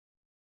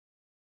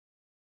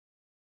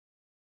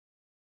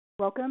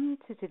Welcome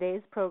to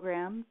today's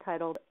program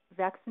titled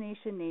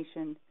Vaccination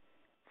Nation,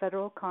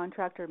 Federal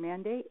Contractor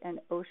Mandate and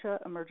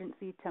OSHA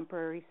Emergency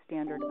Temporary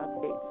Standard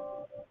Updates.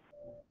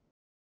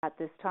 At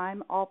this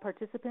time, all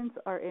participants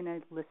are in a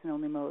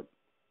listen-only mode.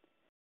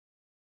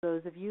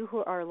 Those of you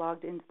who are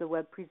logged into the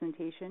web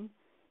presentation,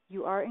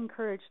 you are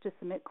encouraged to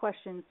submit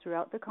questions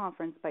throughout the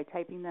conference by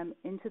typing them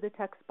into the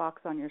text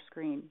box on your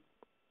screen.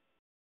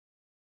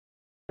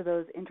 For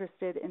those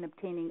interested in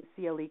obtaining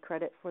CLE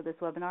credit for this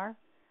webinar,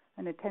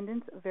 an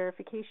attendance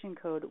verification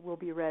code will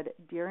be read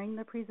during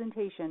the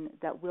presentation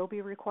that will be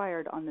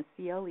required on the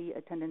CLE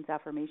attendance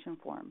affirmation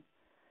form.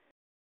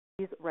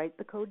 Please write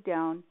the code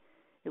down.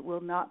 It will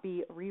not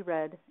be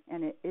reread,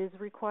 and it is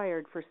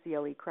required for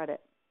CLE credit.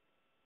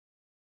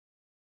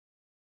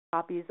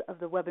 Copies of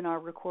the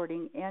webinar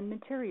recording and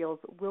materials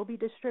will be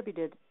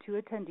distributed to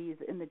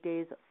attendees in the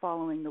days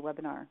following the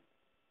webinar.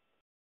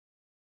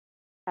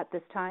 At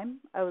this time,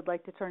 I would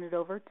like to turn it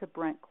over to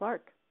Brent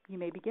Clark. You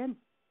may begin.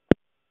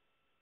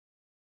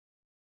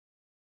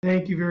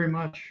 Thank you very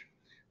much.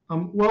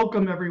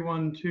 Welcome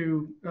everyone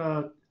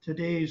to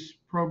today's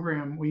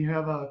program. We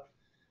have a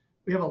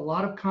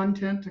lot of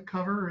content to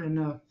cover in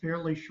a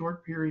fairly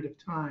short period of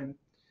time.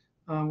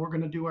 We're going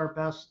to do our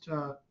best.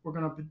 To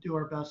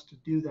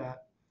do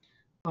that.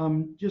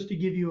 Just to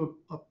give you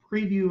a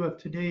preview of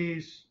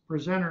today's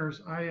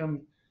presenters, I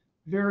am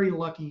very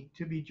lucky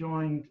to be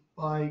joined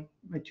by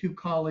my two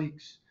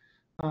colleagues,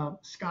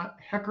 Scott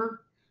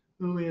Hecker,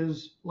 who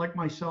is, like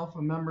myself,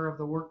 a member of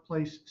the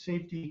Workplace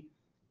Safety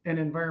and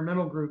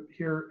Environmental Group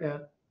here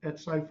at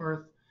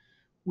Seyfarth.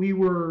 We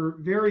were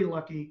very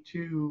lucky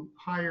to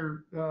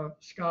hire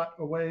Scott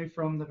away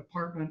from the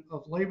Department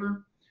of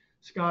Labor.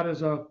 Scott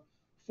is a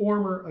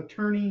former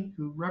attorney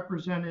who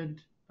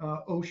represented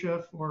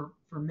OSHA for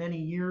many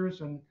years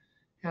and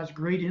has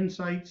great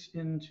insights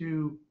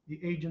into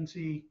the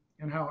agency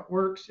and how it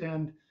works,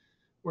 and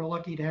we're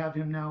lucky to have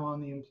him now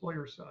on the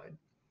employer side.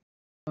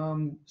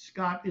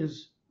 Scott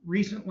is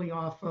recently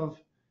off of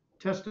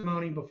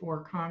testimony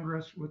before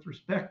Congress with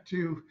respect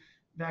to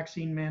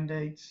vaccine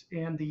mandates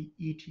and the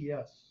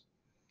ETS.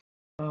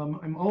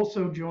 I'm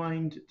also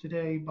joined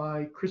today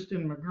by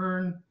Kristen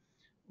McGurn,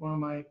 one of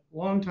my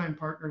longtime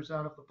partners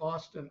out of the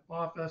Boston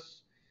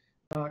office.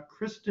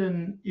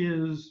 Kristen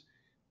is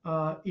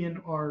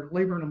in our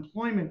labor and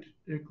employment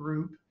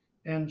group,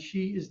 and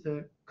she is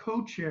the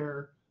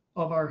co-chair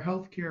of our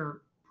healthcare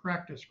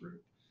practice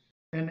group.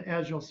 And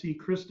as you'll see,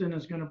 Kristen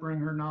is going to bring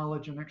her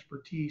knowledge and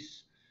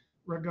expertise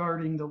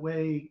regarding the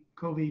way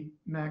COVID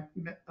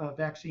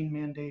vaccine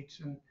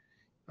mandates and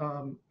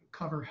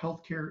cover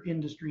healthcare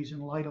industries in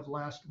light of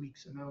last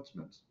week's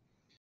announcements.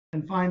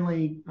 And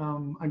finally,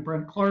 I'm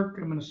Brent Clark.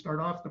 I'm going to start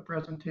off the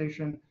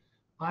presentation.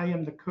 I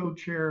am the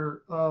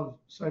co-chair of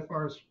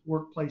Seyfarth's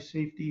Workplace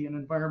Safety and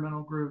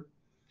Environmental Group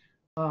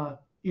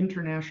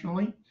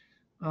internationally.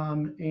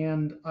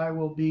 And I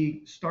will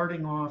be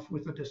starting off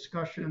with a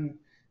discussion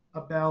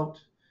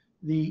about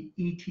the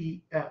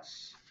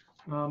ETS.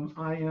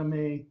 I am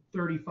a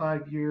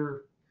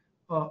 35-year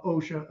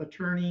OSHA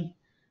attorney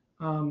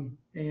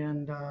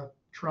and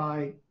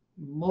try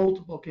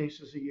multiple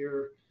cases a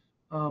year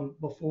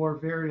before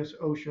various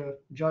OSHA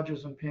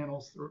judges and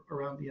panels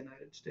around the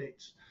United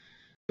States.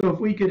 So if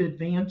we could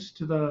advance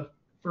to the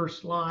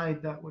first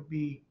slide, that would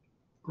be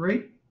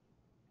great.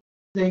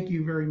 Thank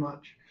you very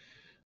much.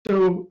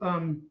 So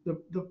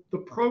the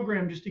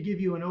program, just to give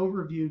you an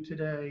overview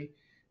today,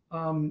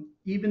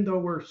 even though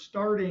we're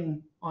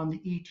starting on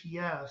the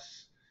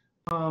ETS,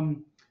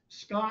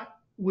 Scott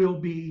will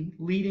be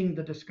leading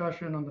the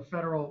discussion on the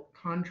federal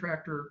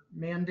contractor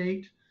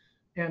mandate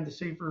and the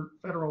Safer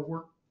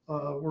Federal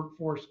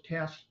Workforce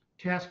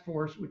Task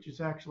Force, which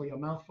is actually a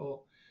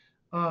mouthful.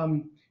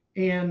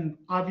 And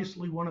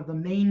obviously one of the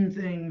main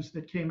things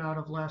that came out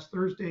of last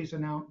Thursday's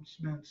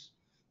announcements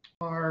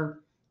are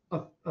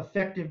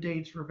effective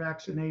dates for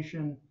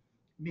vaccination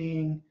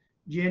being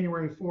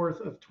January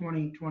 4th of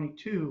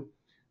 2022.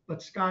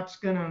 But Scott's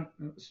gonna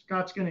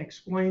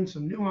explain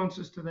some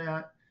nuances to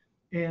that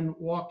and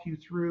walk you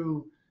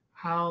through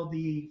how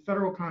the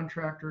federal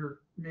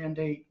contractor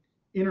mandate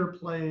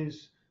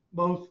interplays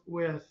both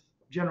with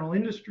general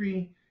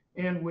industry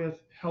and with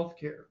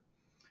healthcare.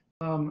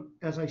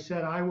 As I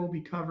said, I will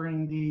be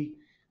covering the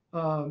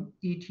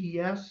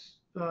ETS,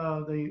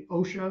 the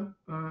OSHA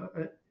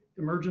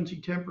Emergency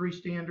Temporary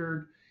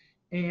Standard,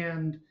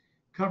 and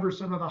cover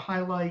some of the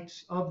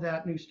highlights of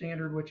that new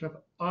standard, which have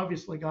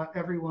obviously got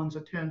everyone's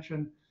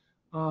attention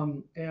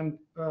and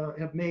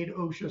have made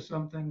OSHA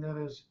something that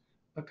is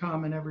a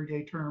common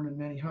everyday term in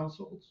many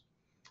households.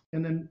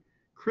 And then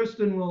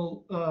Kristen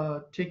will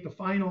take the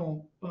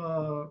final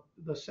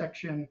the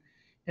section,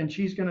 and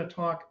she's going to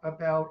talk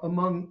about,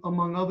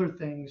 among other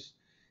things,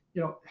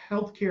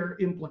 healthcare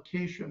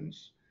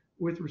implications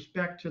with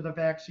respect to the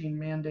vaccine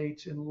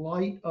mandates in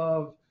light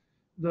of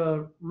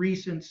the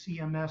recent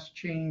CMS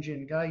change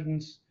in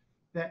guidance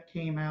that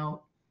came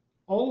out.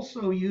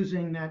 Also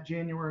using that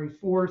January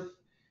 4th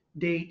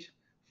date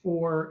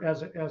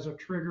as a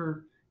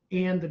trigger,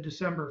 and the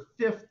December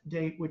 5th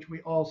date, which we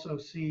also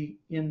see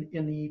in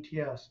the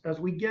ETS. As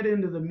we get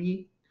into the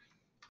meat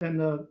and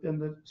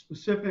the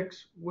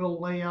specifics, we'll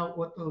lay out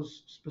what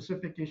those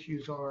specific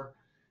issues are.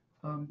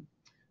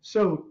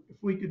 So if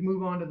we could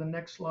move on to the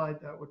next slide,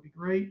 that would be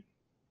great.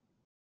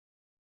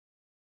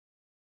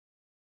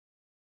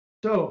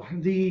 So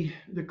the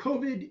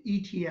COVID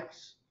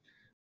ETS,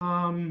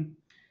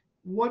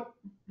 what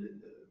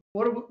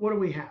do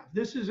we have?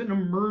 This is an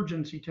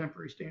emergency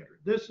temporary standard.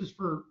 This is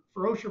for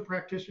OSHA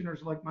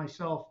practitioners like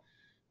myself.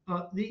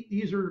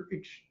 These are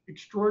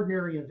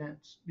extraordinary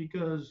events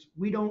because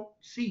we don't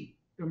see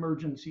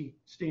emergency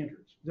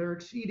standards. They're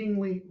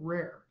exceedingly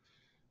rare.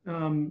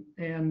 And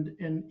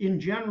in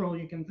general,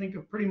 you can think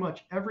of pretty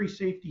much every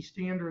safety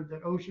standard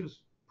that OSHA's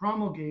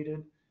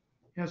promulgated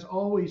has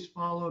always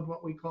followed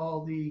what we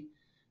call the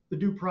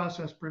due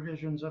process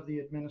provisions of the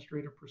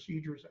Administrative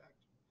Procedures Act.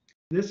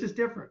 This is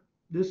different.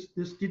 This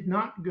did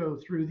not go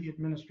through the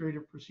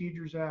Administrative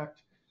Procedures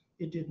Act.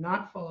 It did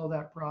not follow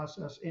that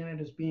process, and it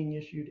is being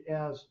issued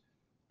as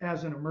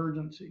an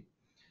emergency.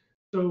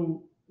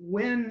 So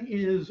when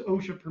is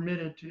OSHA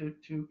permitted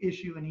to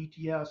issue an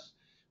ETS?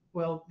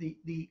 Well,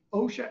 the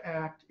OSHA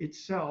Act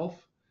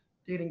itself,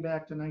 dating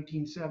back to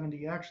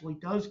 1970, actually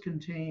does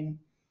contain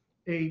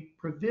a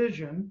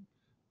provision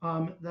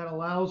that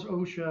allows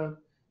OSHA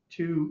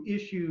to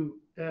issue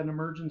an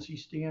emergency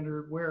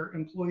standard where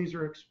employees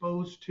are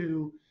exposed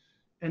to,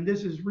 and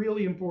this is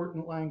really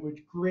important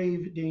language,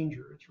 grave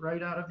danger. It's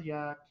right out of the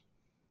Act.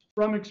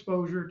 From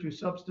exposure to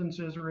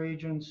substances or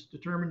agents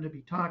determined to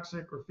be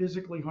toxic or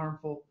physically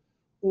harmful,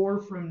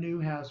 or from new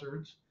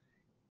hazards.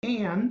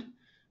 And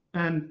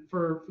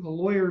for the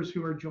lawyers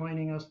who are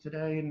joining us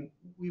today, and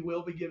we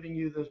will be giving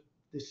you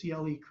the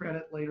CLE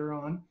credit later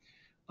on,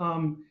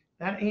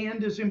 that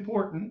and is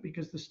important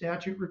because the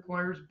statute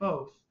requires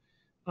both.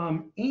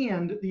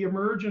 And the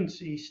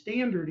emergency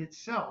standard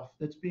itself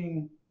that's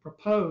being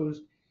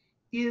proposed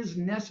is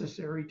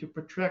necessary to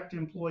protect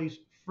employees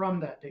from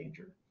that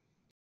danger.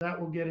 That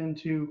will get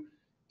into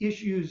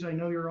issues. I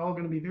know you're all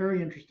going to be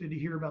very interested to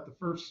hear about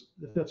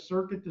the Fifth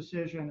Circuit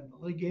decision and the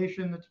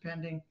litigation that's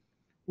pending.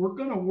 We're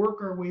going to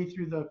work our way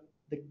through the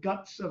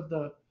guts of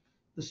the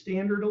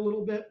standard a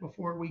little bit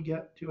before we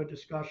get to a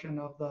discussion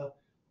of the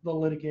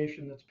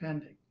litigation that's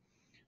pending.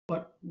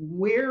 But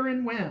where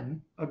and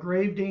when a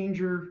grave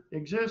danger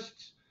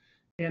exists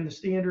and the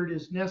standard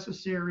is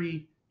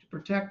necessary to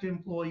protect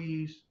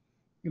employees,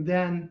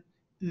 then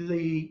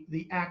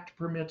the Act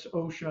permits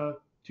OSHA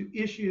to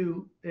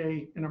issue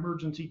an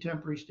emergency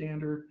temporary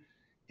standard.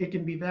 It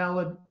can be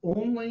valid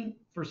only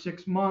for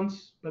 6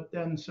 months, but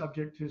then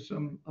subject to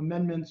some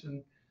amendments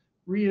and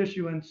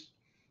reissuance.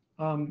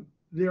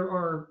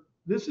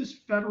 This is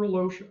federal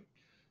OSHA.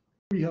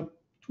 We have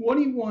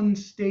 21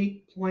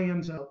 state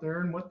plans out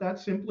there, and what that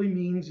simply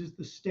means is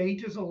the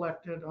state is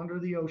elected under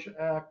the OSHA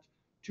Act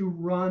to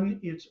run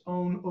its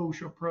own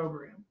OSHA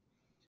program.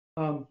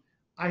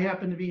 I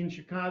happen to be in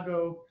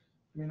Chicago.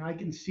 I mean, I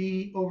can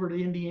see over to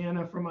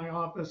Indiana from my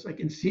office. I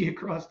can see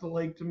across the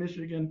lake to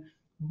Michigan.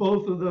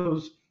 Both of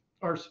those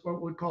are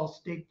what we call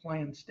state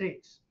plan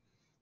states.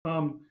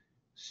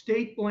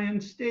 State plan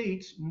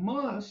states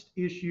must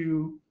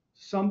issue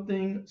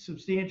something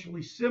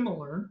substantially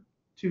similar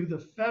to the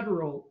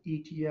federal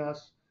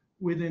ETS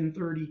within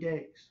 30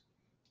 days.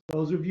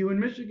 Those of you in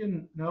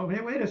Michigan know,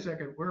 hey, wait a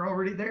second, we're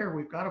already there.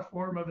 We've got a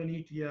form of an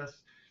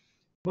ETS.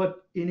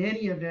 But in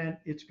any event,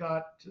 it's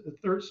got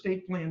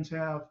state plans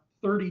have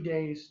 30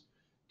 days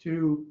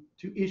to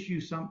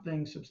issue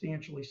something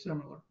substantially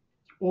similar,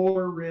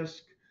 or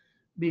risk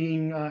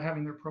being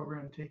having their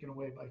program taken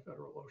away by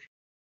federal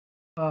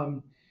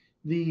OSHA.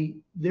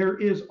 There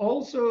is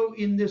also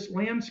in this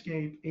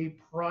landscape a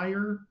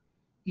prior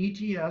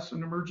ETS,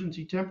 an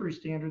emergency temporary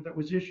standard that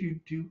was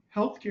issued to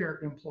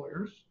healthcare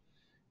employers,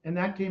 and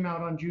that came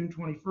out on June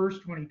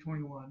 21st,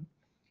 2021.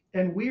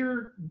 And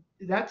we're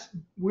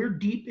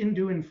deep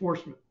into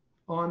enforcement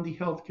on the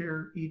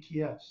healthcare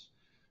ETS.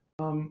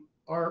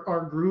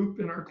 Our group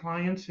and our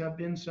clients have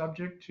been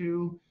subject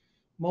to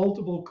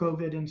multiple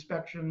COVID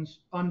inspections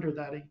under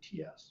that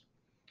ETS.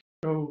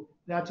 So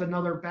that's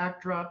another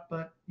backdrop,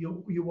 but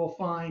you will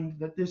find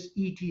that this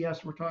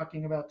ETS we're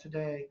talking about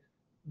today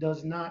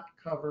does not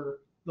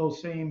cover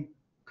those same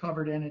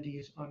covered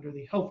entities under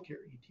the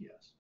healthcare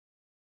ETS.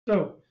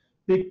 So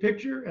big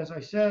picture, as I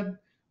said,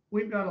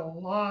 we've got a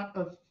lot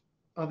of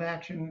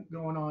action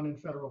going on in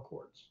federal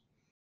courts.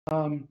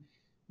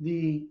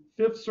 The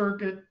Fifth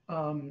Circuit,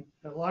 a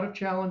lot of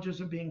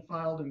challenges are being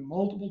filed in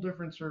multiple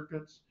different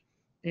circuits,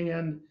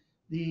 and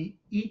the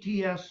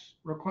ETS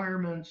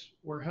requirements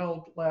were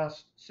held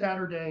last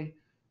Saturday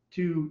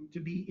to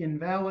be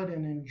invalid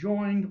and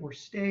enjoined or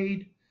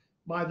stayed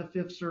by the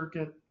Fifth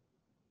Circuit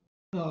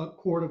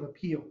Court of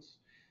Appeals.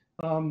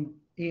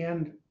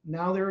 And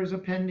now there is a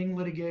pending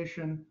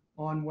litigation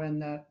on when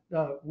that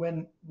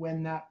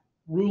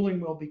ruling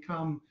will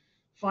become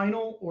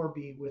final or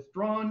be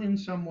withdrawn in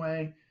some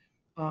way.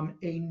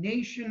 A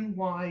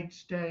nationwide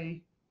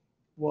stay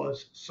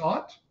was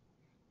sought.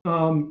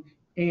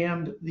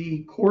 and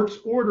the court's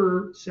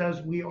order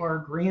says we are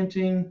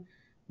granting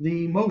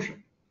the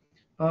motion.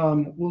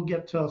 We'll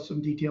get to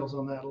some details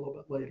on that a little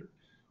bit later.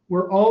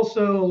 We're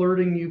also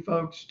alerting you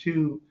folks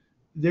to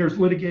there's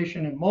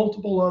litigation in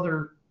multiple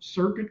other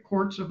circuit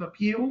courts of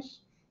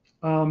appeals,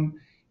 and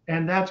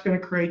that's going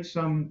to create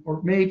some,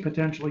 or may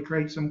potentially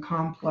create some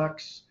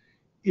complex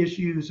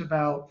issues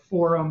about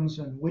forums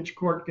and which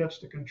court gets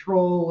to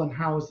control and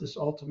how is this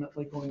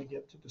ultimately going to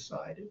get to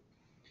decided.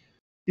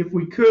 If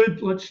we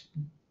could, let's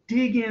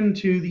dig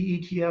into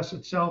the ETS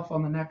itself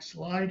on the next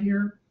slide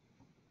here.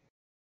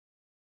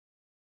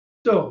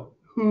 So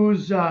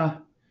who's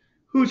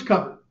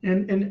covered?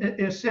 And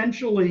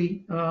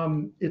essentially,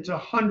 it's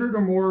 100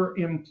 or more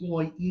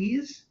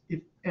employees,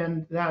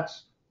 and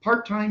that's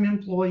part-time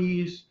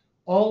employees,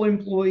 all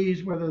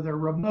employees, whether they're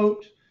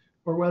remote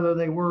or whether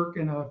they work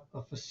in a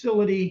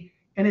facility,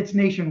 and it's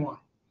nationwide.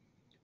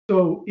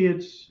 So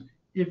it's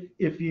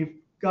if you've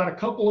got a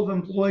couple of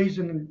employees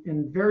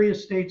in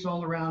various states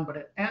all around, but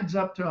it adds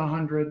up to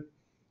 100,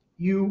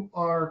 you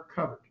are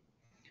covered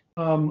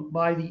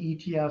by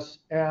the ETS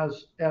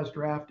as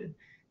drafted.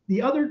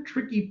 The other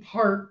tricky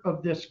part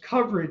of this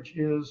coverage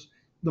is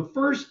the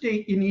first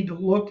date you need to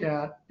look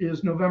at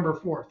is November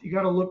 4th. You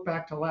got to look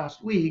back to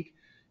last week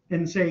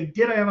and say,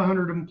 did I have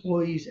 100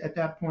 employees at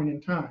that point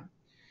in time?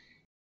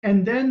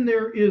 And then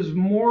there is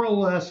more or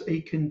less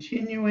a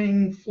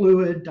continuing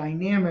fluid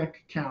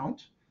dynamic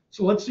count.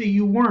 So let's say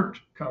you weren't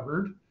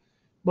covered,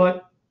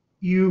 but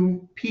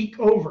you peak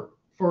over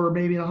for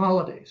maybe the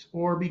holidays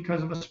or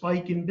because of a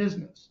spike in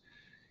business.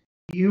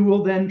 You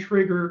will then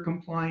trigger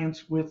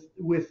compliance with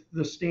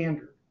the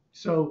standard.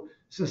 So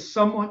it's a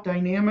somewhat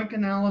dynamic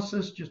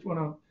analysis. Just want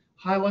to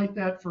highlight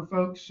that for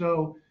folks.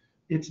 So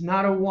it's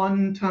not a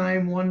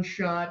one-time,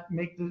 one-shot,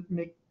 make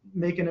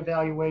an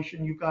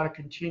evaluation. You've got to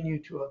continue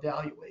to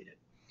evaluate it.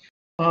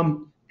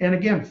 And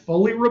again,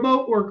 fully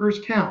remote workers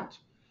count.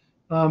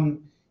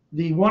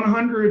 The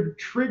 100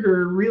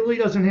 trigger really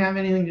doesn't have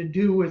anything to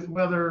do with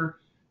whether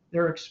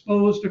they're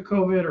exposed to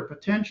COVID or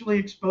potentially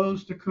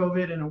exposed to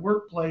COVID in a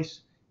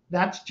workplace.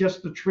 That's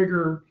just the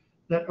trigger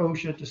that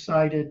OSHA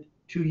decided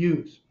to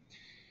use.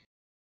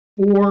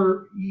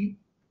 For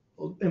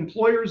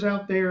employers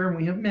out there, and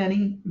we have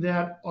many,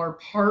 that are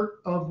part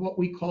of what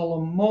we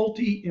call a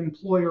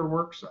multi-employer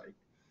worksite.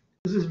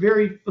 This is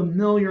very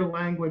familiar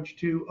language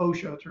to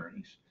OSHA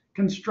attorneys.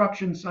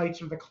 Construction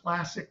sites are the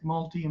classic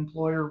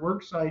multi-employer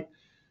worksite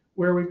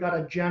where we've got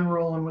a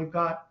general and we've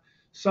got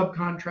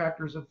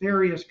subcontractors of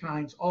various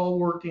kinds all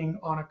working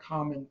on a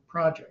common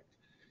project.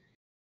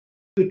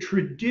 The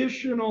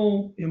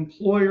traditional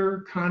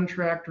employer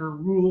contractor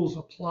rules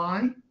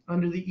apply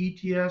under the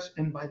ETS,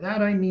 and by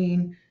that I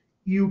mean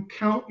you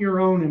count your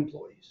own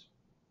employees.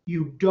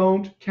 You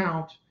don't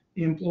count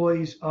the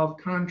employees of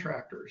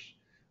contractors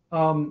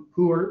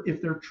who are,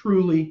 if they're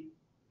truly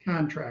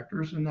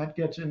contractors, and that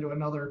gets into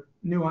another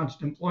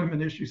nuanced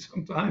employment issue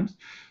sometimes.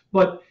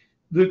 But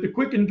the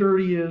quick and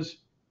dirty is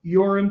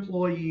your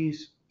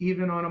employees,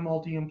 even on a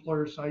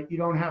multi-employer site, you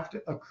don't have to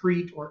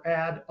accrete or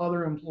add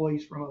other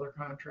employees from other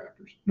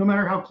contractors, no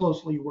matter how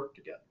closely you work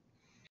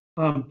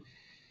together.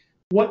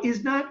 What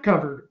is not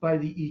covered by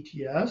the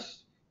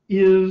ETS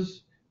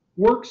is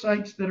work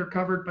sites that are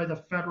covered by the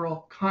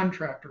federal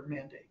contractor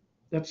mandate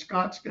that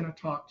Scott's going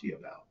to talk to you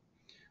about.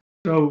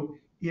 So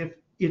if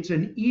it's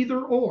an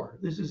either or,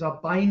 this is a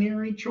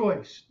binary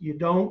choice. You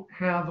don't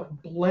have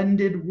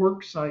blended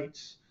work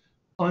sites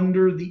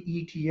under the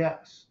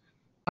ETS.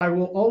 I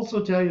will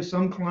also tell you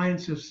some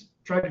clients have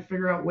tried to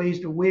figure out ways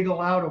to wiggle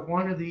out of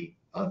one of the,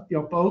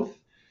 both.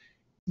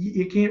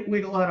 You can't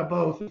wiggle out of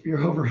both if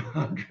you're over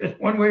 100.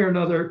 One way or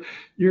another,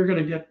 you're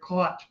going to get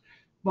caught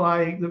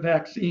by the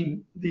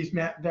vaccine, these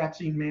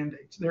vaccine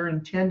mandates. They're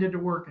intended to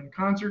work in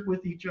concert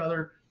with each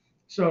other.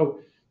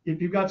 So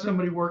if you've got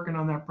somebody working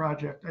on that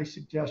project, I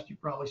suggest you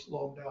probably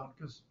slow them down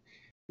because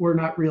we're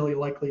not really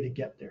likely to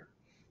get there.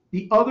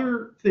 The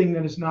other thing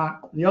that is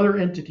not, the other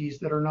entities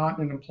that are not,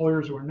 and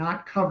employers who are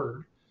not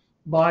covered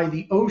by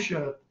the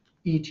OSHA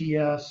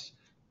ETS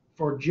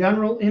for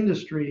general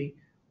industry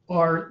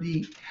are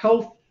the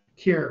health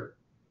care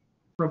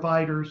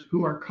providers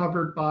who are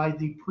covered by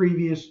the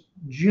previous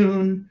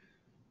June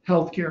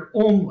healthcare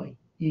only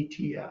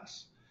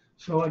ETS.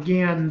 So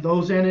again,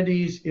 those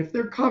entities, if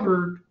they're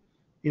covered,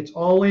 it's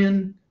all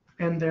in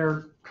and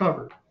they're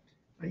covered.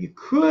 Now, you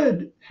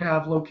could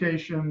have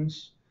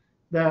locations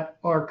that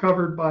are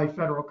covered by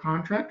federal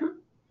contractor.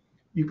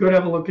 You could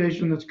have a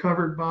location that's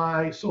covered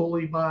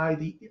solely by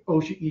the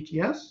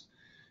OSHA ETS.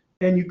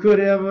 And you could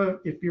have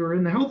if you're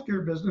in the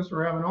healthcare business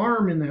or have an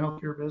arm in the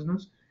healthcare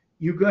business,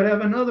 you could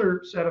have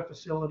another set of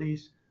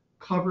facilities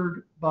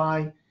covered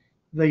by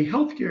the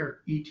healthcare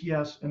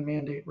ETS and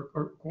mandate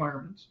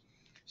requirements.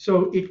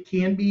 So it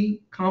can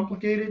be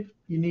complicated.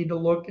 You need to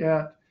look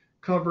at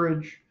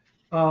coverage.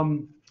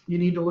 You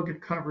need to look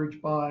at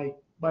coverage by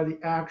the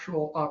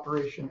actual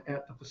operation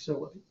at the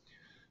facility.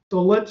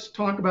 So let's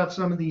talk about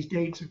some of these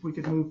dates if we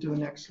could move to the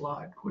next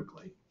slide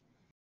quickly.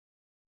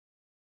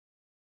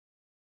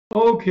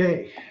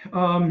 Okay,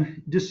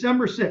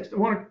 December 6th. I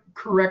want to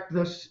correct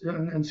this,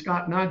 and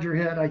Scott, nod your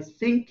head. I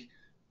think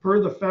per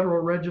the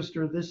Federal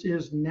Register, this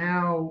is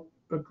now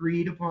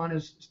agreed upon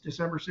as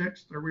December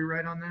 6th. Are we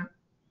right on that?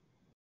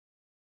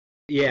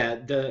 Yeah,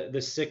 the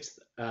 6th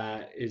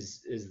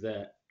is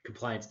the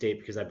compliance date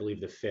because I believe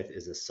the 5th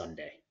is a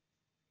Sunday.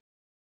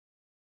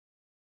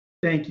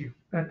 Thank you.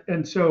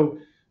 And so,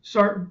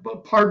 sorry,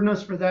 pardon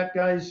us for that,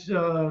 guys.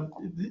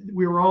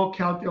 We were all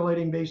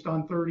calculating based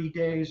on 30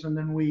 days, and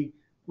then we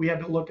had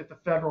to look at the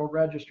Federal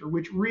Register,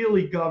 which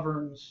really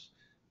governs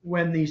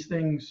when these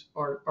things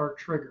are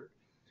triggered.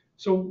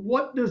 So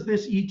what does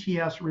this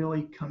ETS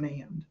really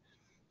command?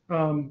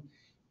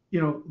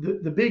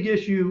 The big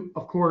issue,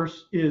 of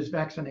course, is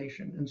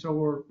vaccination. And so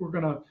we're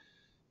going to,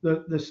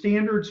 the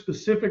standard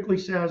specifically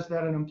says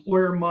that an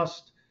employer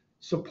must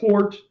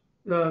support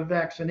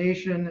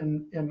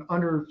vaccination, and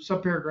under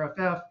subparagraph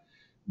F,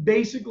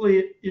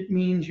 basically it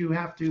means you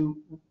have to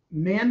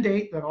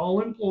mandate that all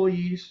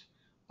employees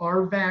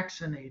are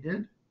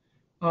vaccinated,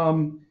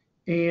 and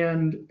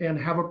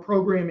have a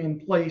program in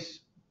place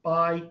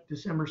by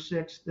December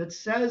 6th that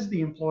says the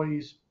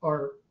employees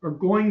are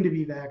going to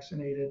be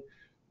vaccinated,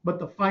 but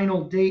the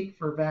final date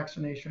for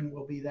vaccination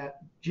will be that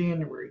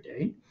January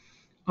date.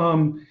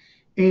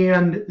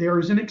 And there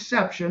is an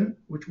exception,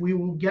 which we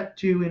will get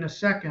to in a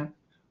second,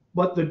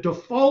 but the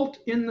default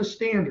in the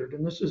standard,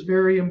 and this is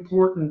very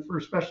important for,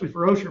 especially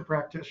for OSHA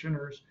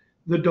practitioners,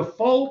 the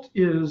default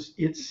is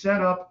it's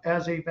set up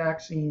as a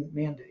vaccine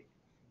mandate.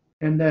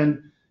 And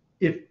then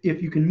if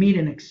you can meet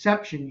an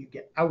exception, you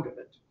get out of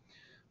it.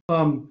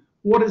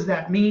 What does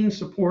that mean?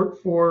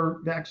 Support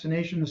for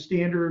vaccination. The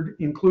standard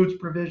includes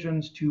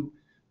provisions to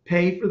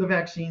pay for the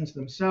vaccines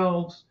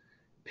themselves,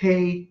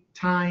 pay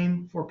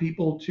time for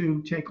people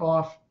to take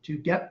off to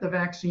get the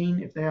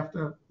vaccine if they have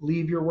to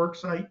leave your work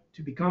site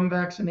to become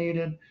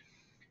vaccinated.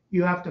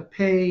 You have to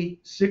pay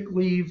sick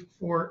leave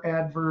for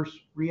adverse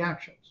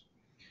reactions.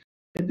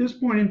 At this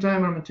point in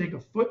time, I'm going to take a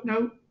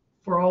footnote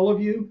for all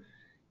of you.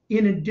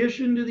 In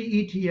addition to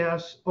the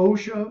ETS,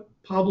 OSHA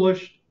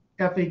published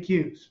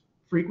FAQs,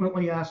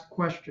 frequently asked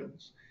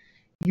questions.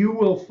 You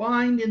will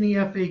find in the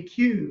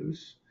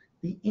FAQs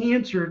the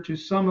answer to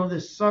some of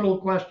the subtle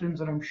questions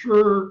that I'm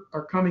sure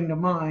are coming to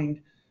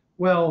mind.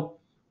 Well,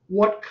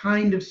 what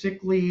kind of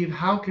sick leave?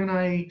 How can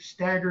I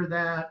stagger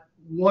that?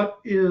 What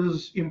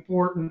is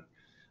important?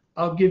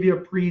 I'll give you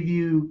a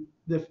preview.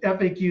 The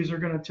FAQs are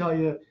going to tell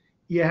you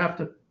you have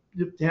to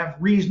have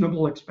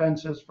reasonable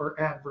expenses for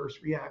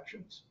adverse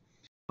reactions.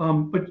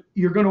 But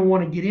you're going to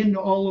want to get into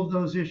all of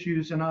those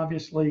issues, and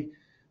obviously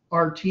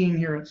our team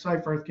here at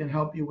Seyfarth can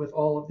help you with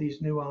all of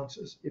these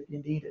nuances if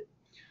you need it.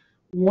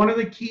 One of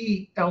the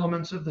key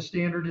elements of the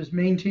standard is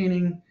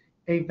maintaining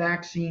a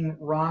vaccine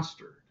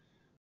roster.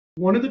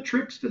 One of the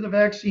tricks to the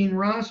vaccine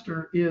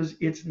roster is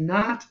it's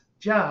not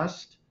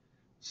just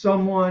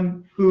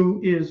someone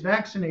who is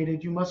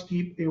vaccinated. You must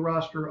keep a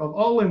roster of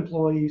all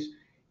employees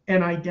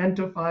and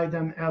identify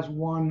them as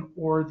one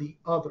or the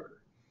other.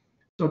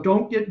 So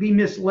don't be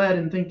misled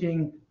in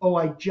thinking, oh,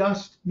 I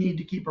just need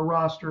to keep a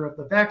roster of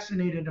the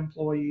vaccinated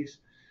employees.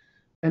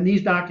 And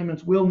these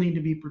documents will need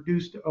to be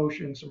produced to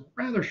OSHA in some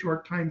rather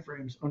short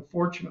timeframes,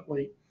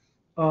 unfortunately,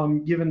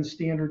 given the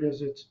standard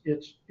as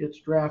it's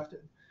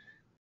drafted.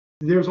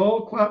 There's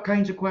all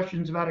kinds of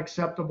questions about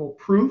acceptable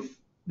proof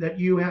that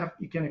you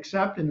can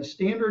accept, and the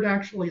standard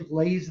actually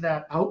lays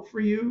that out for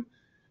you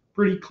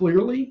pretty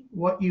clearly,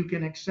 what you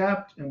can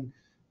accept, and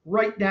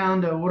right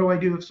down to what do I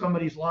do if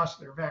somebody's lost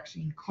their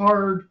vaccine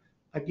card.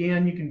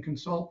 Again, you can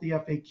consult the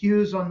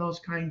FAQs on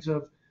those kinds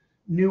of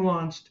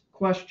nuanced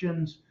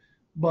questions.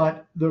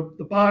 But the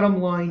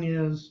bottom line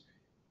is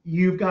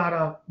you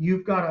as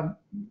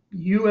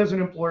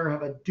an employer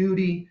have a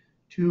duty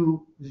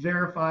to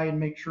verify and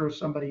make sure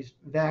somebody's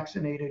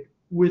vaccinated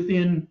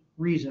within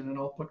reason, and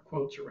I'll put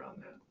quotes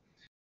around that.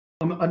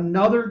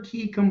 Another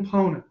key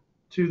component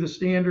to the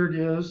standard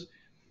is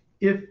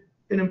if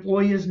an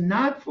employee is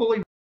not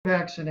fully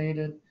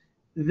vaccinated,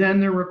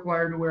 then they're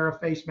required to wear a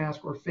face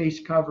mask or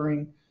face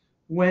covering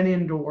when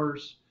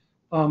indoors,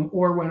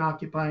 or when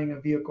occupying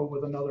a vehicle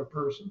with another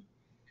person.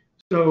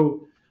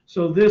 So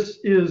this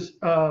is,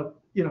 the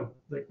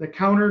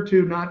counter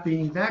to not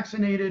being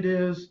vaccinated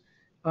is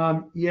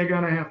you're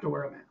going to have to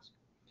wear a mask.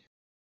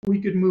 We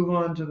could move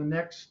on to the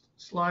next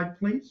slide,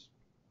 please.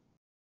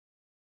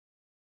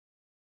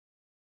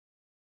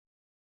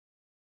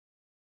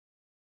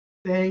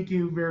 Thank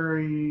you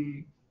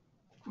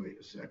wait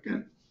a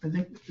second. I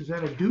think, is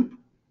that a dupe?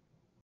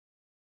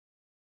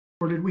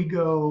 Or did we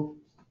go?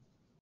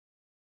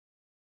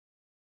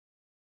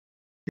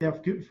 Yeah,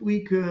 if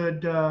we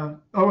could,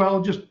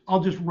 I'll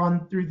just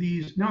run through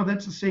these. No,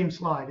 that's the same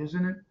slide,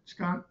 isn't it,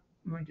 Scott?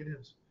 I think it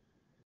is.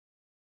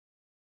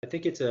 I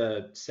think it's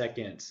a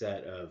second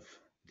set of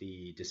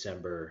the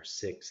December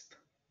 6th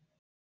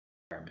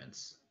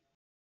requirements.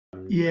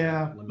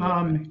 Yeah.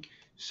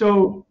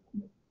 So,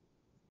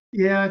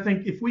 yeah, I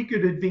think if we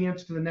could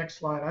advance to the next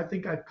slide, I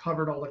think I've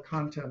covered all the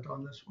content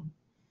on this one.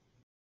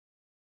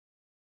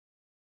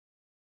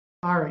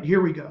 All right,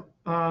 here we go.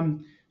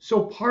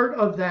 So part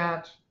of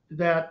that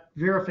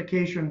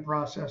verification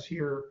process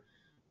here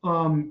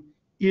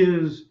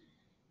is,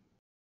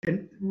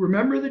 and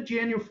remember the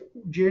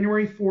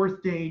January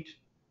 4th date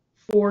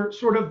for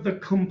sort of the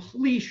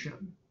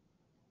completion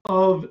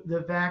of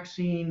the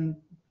vaccine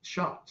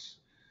shots.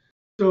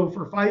 So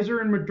for Pfizer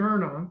and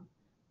Moderna,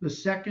 the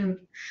second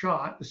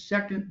shot, the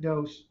second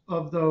dose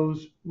of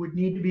those would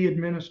need to be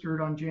administered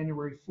on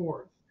January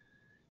 4th.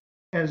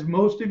 As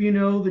most of you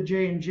know, the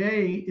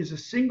J&J is a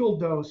single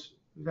dose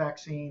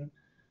vaccine.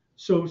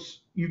 So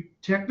you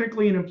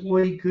technically, an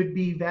employee could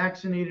be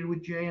vaccinated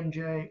with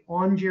J&J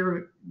on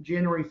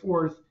January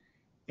 4th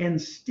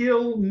and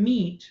still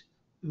meet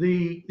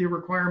the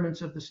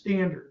requirements of the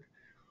standard.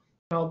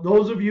 Now,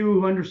 those of you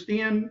who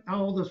understand how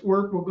all this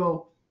work will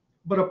go,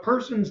 but a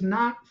person's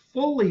not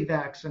fully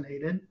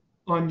vaccinated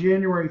on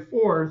January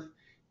 4th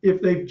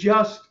if they've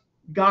just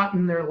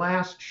gotten their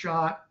last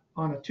shot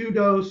on a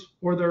 2-dose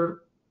or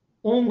their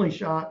only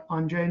shot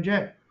on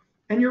J&J.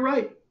 And you're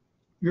right.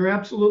 You're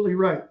absolutely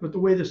right. But the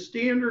way the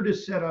standard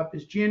is set up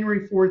is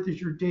January 4th is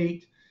your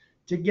date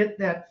to get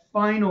that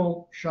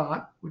final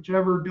shot,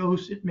 whichever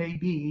dose it may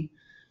be.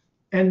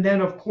 And then,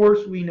 of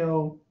course, we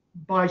know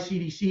by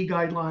CDC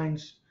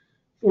guidelines,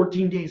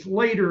 14 days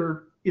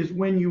later is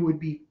when you would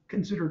be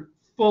considered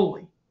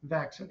fully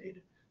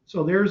vaccinated.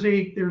 So there's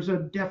a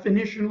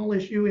definitional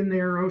issue in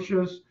there.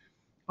 OSHA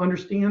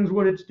understands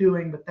what it's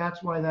doing, but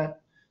that's why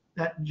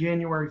that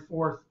January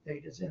 4th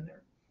date is in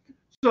there.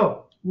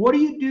 So what do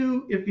you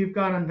do if you've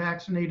got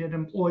unvaccinated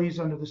employees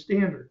under the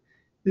standard?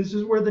 This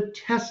is where the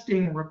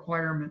testing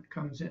requirement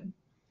comes in.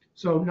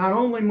 So not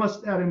only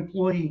must that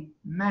employee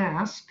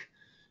mask,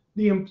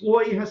 the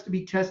employee has to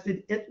be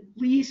tested at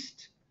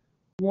least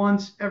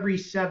once every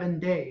 7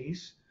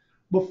 days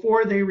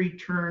before they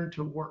return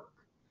to work.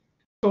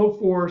 So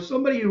for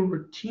somebody who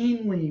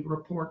routinely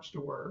reports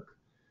to work,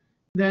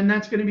 then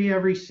that's going to be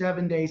every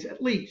 7 days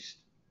at least.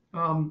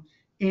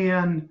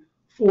 And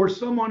for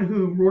someone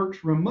who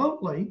works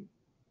remotely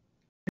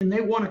and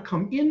they want to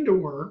come into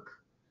work,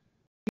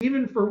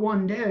 even for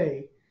 1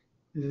 day,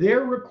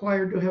 they're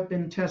required to have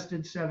been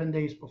tested 7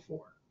 days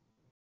before.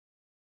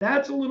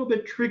 That's a little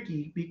bit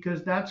tricky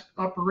because that's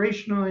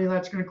operationally,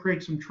 that's going to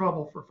create some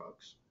trouble for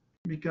folks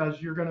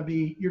because you're going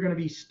to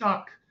be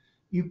stuck.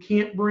 You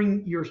can't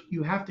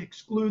you have to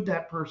exclude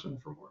that person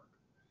from work.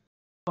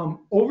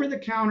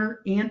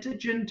 Over-the-counter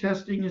antigen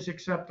testing is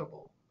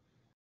acceptable.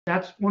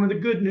 That's one of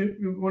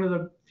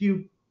the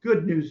few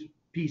good news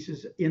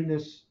pieces in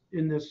this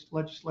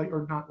legislation,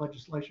 or not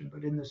legislation,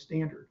 but in this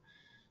standard,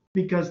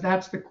 because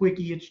that's the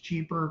quickie. It's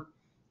cheaper.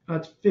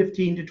 It's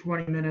 15 to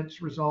 20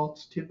 minutes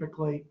results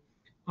typically.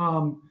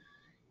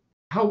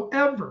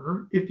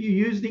 However, if you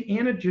use the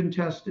antigen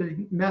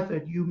testing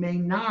method, you may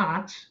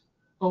not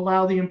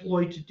allow the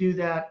employee to do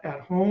that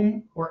at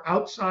home or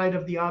outside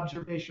of the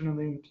observation of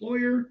the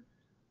employer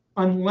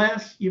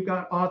unless you've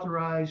got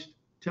authorized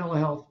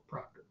telehealth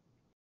proctor.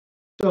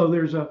 So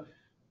there's the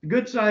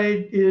good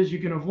side is you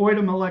can avoid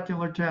a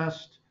molecular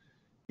test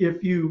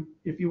if you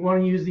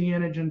want to use the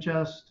antigen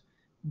test,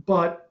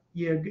 but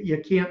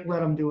you can't let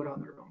them do it on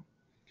their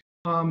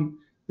own.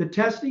 The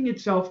testing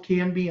itself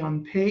can be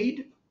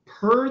unpaid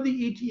per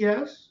the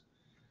ETS,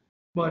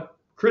 but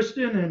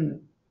Kristen and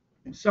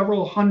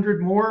several hundred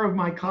more of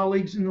my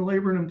colleagues in the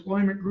labor and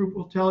employment group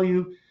will tell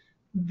you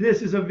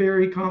this is a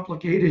very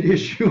complicated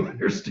issue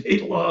under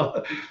state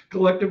law,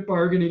 collective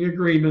bargaining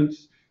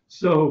agreements.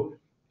 So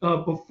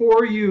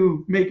before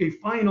you make a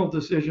final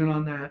decision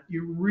on that,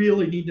 you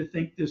really need to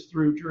think this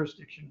through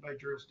jurisdiction by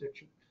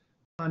jurisdiction.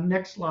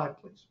 Next slide,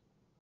 please.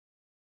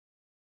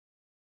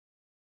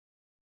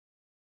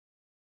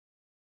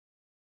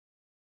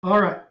 All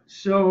right,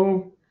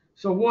 so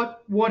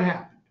what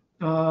happened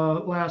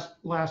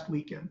last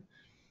weekend?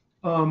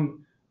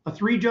 A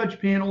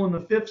 3-judge panel in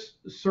the Fifth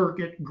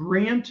Circuit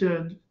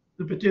granted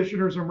the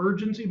petitioner's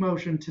emergency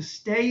motion to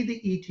stay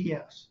the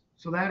ETS.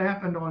 So that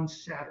happened on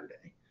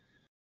Saturday.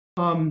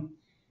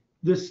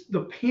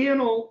 The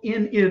panel,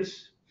 in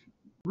its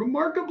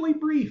remarkably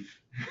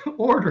brief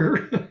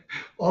order,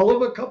 all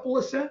of a couple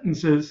of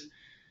sentences,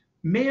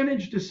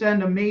 managed to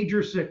send a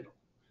major signal.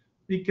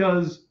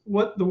 Because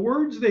what the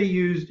words they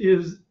used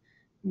is,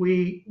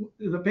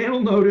 the panel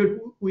noted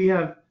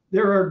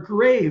there are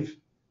grave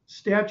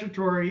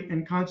statutory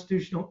and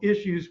constitutional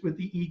issues with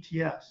the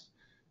ETS.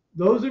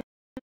 Those of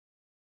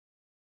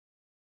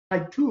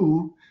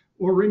you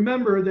will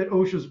remember that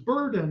OSHA's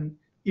burden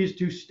is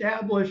to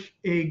establish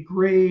a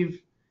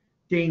grave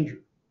danger.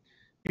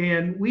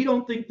 And we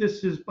don't think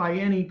this is by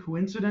any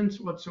coincidence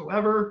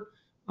whatsoever.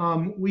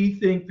 We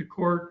think the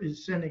court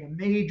is sending a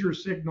major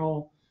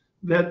signal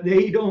that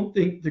they don't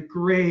think the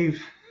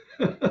grave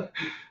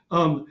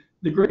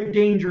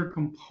danger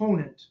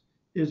component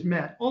is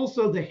met.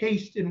 Also, the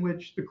haste in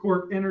which the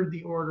court entered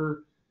the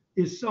order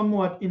is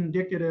somewhat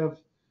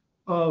indicative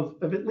of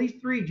at least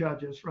 3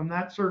 judges from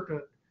that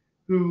circuit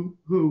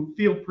who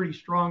feel pretty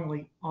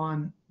strongly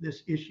on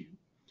this issue.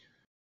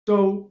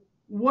 So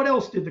what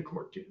else did the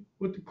court do?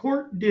 What the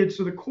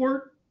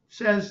court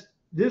says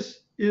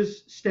this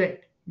is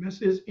stayed,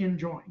 this is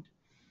enjoined.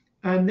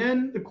 And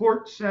then the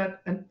court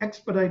set an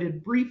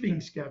expedited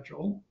briefing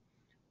schedule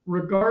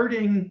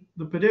regarding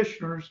the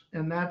petitioners,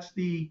 and that's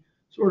the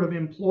sort of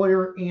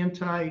employer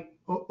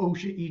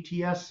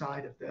anti-OSHA ETS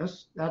side of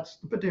this. That's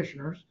the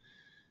petitioners.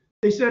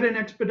 They set an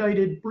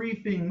expedited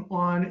briefing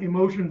on a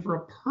motion for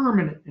a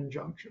permanent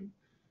injunction.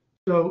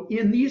 So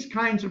in these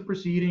kinds of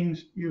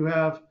proceedings, you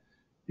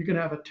can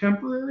have a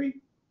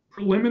temporary,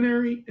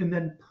 preliminary, and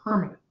then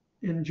permanent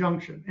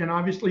injunction. And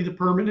obviously the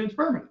permanent is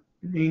permanent.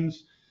 It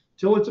means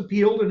till it's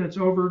appealed and it's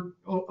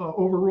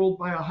overruled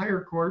by a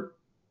higher court,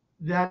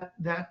 that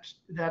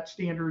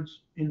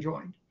standard's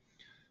enjoined.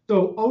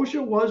 So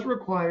OSHA was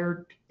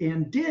required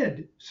and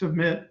did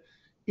submit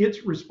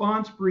its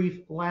response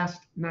brief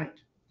last night.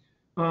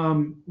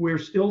 We're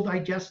still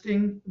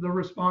digesting the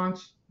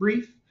response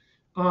brief,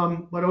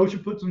 but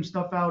OSHA put some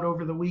stuff out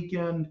over the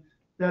weekend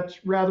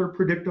that's rather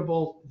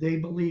predictable. They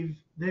believe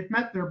they've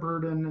met their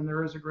burden and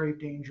there is a grave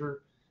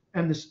danger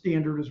and the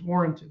standard is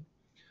warranted.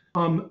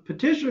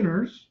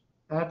 Petitioners,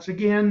 that's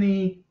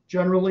again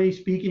generally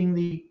speaking,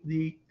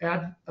 the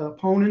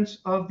opponents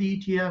of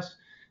the ETS,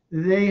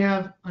 they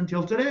have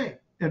until today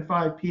at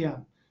 5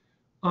 p.m.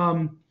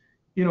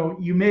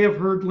 You may have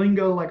heard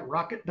lingo like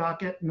rocket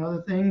docket and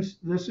other things.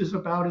 This is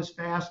about as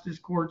fast as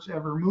courts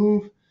ever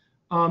move,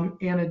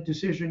 and a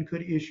decision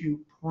could issue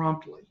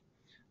promptly.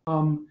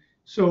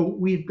 So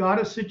we've got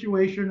a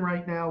situation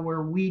right now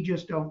where we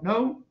just don't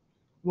know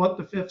what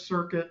the Fifth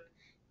Circuit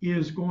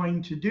is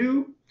going to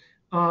do,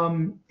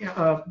 and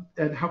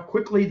how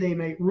quickly they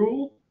may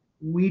rule.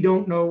 We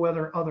don't know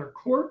whether other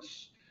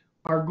courts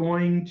are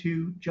going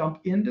to jump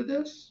into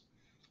this.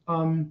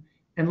 And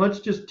let's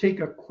just take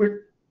a quick,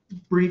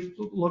 brief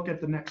look at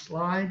the next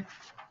slide.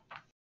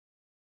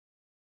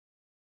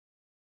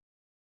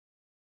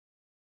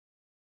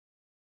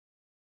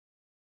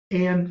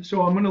 And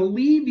so I'm going to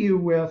leave you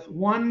with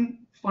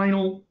one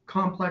final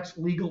complex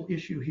legal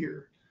issue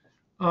here.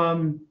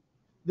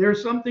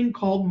 There's something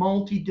called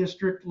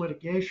multi-district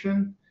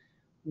litigation.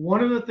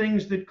 One of the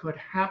things that could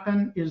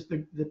happen is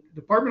the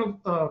Department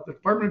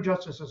of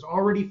Justice has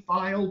already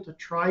filed to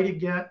try to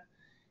get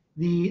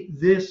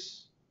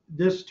this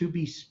to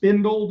be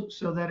spindled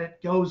so that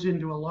it goes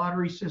into a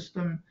lottery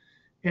system,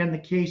 and the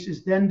case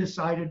is then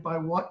decided by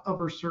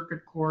whatever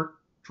circuit court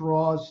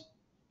draws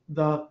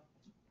the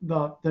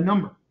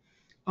number.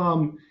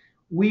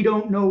 We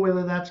don't know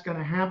whether that's going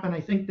to happen.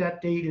 I think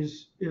that date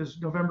is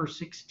November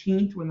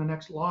 16th when the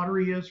next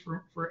lottery is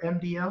for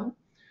MDL.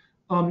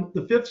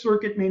 The Fifth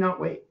Circuit may not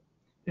wait.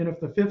 And if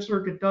the Fifth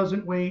Circuit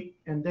doesn't wait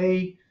and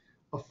they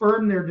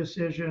affirm their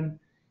decision,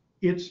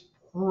 it's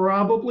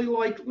probably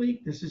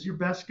likely, this is your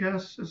best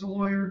guess as a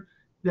lawyer,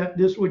 that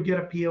this would get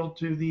appealed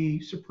to the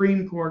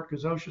Supreme Court,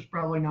 because OSHA's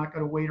probably not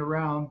going to wait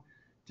around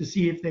to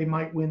see if they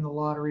might win the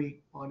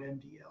lottery on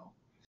MDL.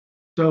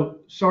 So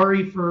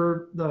sorry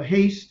for the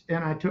haste,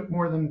 and I took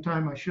more than the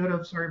time I should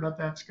have. Sorry about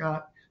that,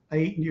 Scott. I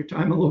ate into your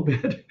time a little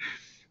bit.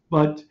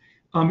 But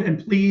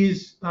and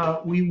please,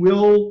 we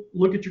will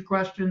look at your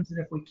questions, and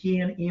if we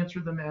can, answer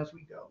them as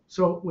we go.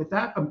 So with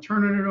that, I'm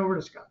turning it over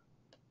to Scott.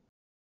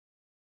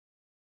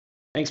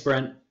 Thanks,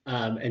 Brent.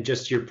 And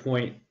just to your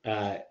point,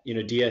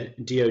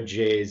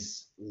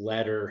 DOJ's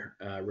letter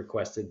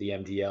requested the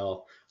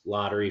MDL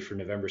lottery for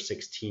November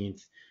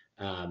 16th.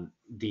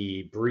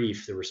 The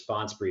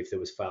response brief that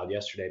was filed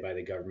yesterday by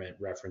the government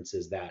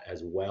references that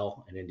as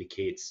well and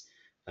indicates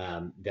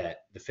that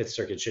the Fifth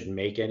Circuit shouldn't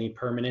make any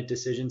permanent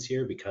decisions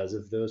here because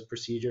of those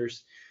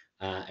procedures.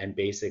 And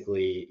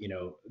basically,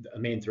 a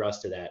main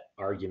thrust of that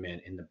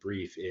argument in the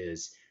brief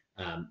is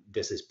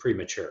this is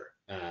premature.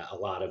 A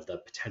lot of the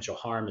potential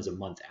harm is a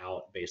month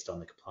out based on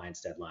the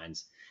compliance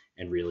deadlines.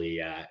 And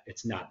really,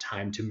 it's not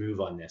time to move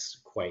on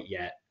this quite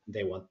yet.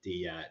 They want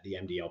the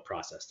MDL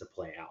process to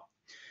play out.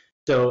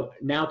 So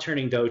now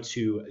turning though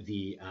to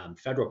the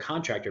federal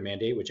contractor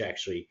mandate, which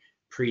actually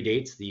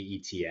predates the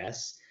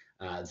ETS,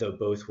 though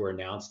both were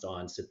announced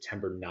on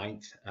September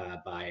 9th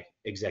by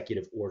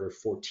Executive Order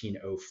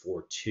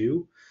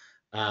 14042.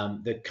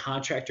 The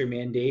contractor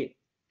mandate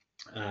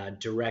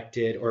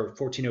directed, or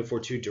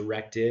 14042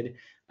 directed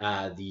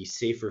the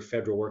Seyfarth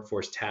Federal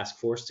Workforce Task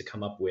Force to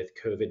come up with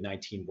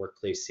COVID-19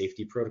 workplace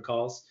safety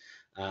protocols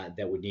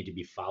that would need to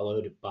be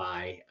followed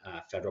by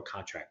federal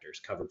contractors,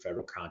 covered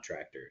federal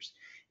contractors.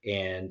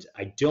 And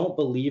I don't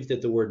believe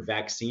that the word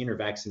vaccine or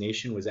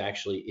vaccination was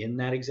actually in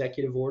that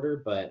executive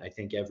order, but I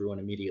think everyone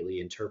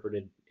immediately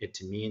interpreted it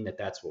to mean that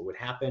that's what would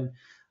happen,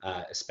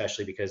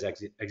 especially because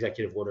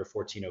Executive Order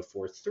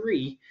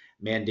 14043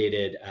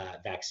 mandated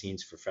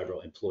vaccines for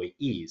federal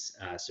employees.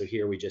 So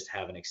here we just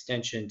have an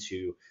extension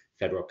to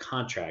federal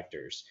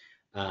contractors.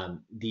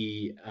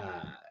 The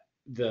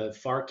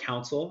FAR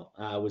Council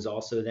was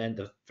also then,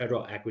 the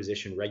Federal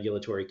Acquisition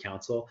Regulatory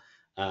Council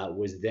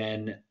was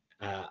then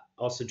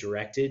also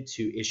directed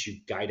to issue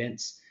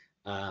guidance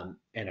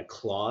and a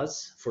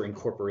clause for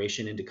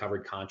incorporation into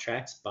covered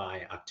contracts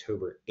by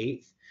October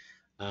 8th.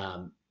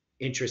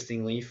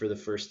 Interestingly, for the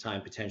first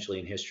time potentially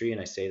in history,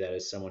 and I say that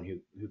as someone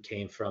who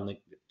came from the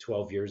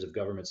 12 years of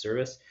government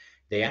service,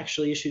 they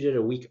actually issued it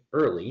a week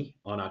early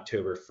on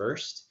October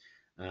 1st.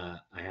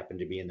 I happened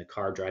to be in the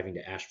car driving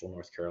to Asheville,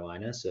 North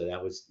Carolina, so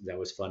that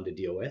was fun to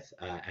deal with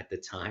at the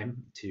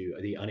time, to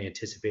the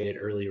unanticipated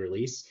early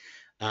release.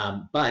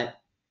 But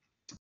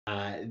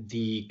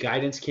the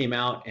guidance came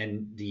out,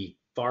 and the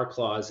FAR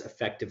clause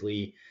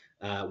effectively,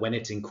 when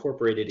it's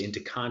incorporated into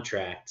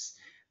contracts,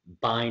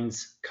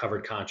 binds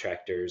covered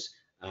contractors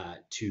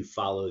to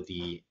follow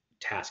the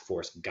task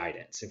force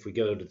guidance. If we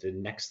go to the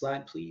next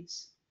slide,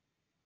 please.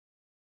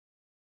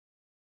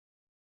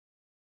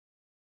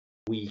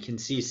 We can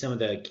see some of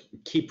the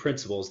key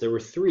principles. There were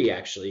three,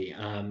 actually.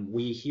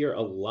 We hear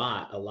a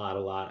lot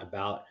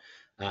about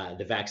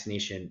the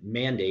vaccination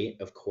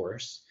mandate, of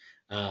course,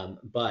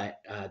 but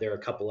there are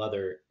a couple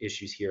other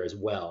issues here as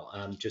well.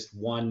 Just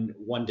one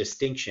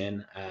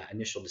distinction,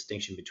 initial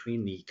distinction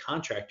between the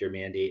contractor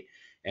mandate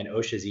and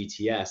OSHA's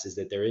ETS is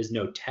that there is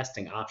no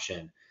testing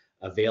option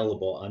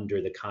available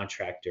under the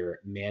contractor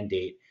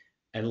mandate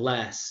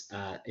unless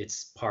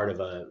it's part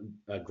of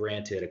a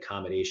granted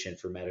accommodation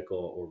for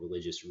medical or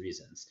religious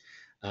reasons.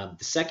 The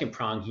second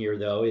prong here,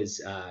 though,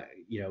 is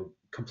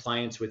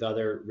compliance with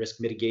other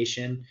risk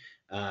mitigation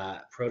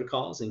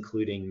protocols,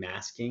 including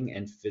masking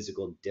and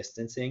physical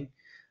distancing.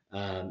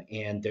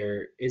 And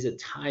there is a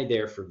tie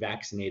there for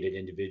vaccinated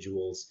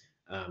individuals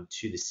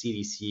to the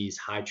CDC's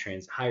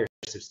higher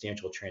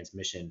substantial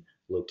transmission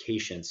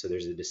location. So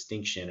there's a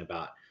distinction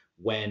about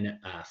when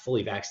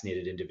fully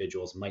vaccinated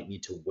individuals might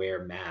need to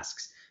wear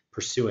masks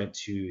pursuant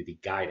to the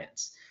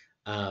guidance.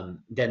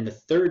 Then the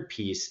third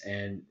piece,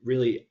 and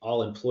really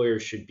all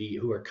employers should be,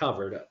 who are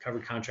covered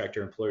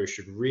contractor employers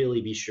should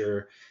really be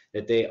sure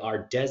that they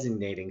are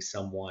designating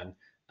someone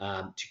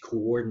to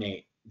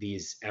coordinate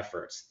these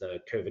efforts, the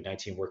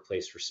COVID-19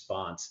 workplace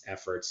response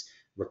efforts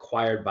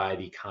required by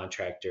the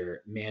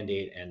contractor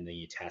mandate and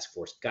the task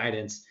force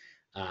guidance.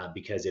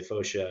 Because if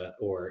OSHA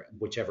or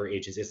whichever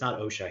agency, it's not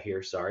OSHA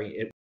here,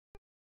 sorry,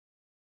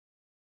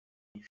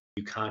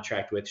 you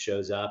contract with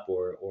shows up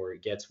or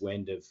gets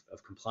wind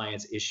of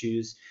compliance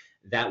issues,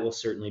 that will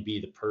certainly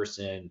be the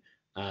person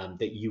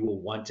that you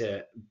will want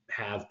to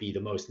have be the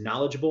most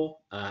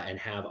knowledgeable and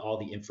have all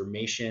the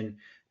information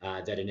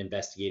that an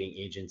investigating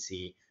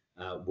agency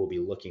will be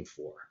looking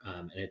for.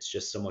 And it's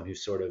just someone who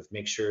sort of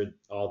makes sure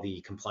all the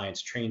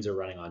compliance trains are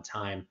running on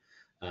time.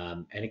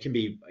 And it can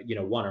be,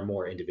 one or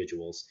more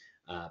individuals.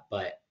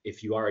 But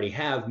if you already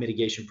have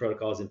mitigation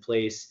protocols in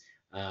place,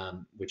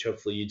 which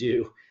hopefully you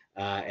do,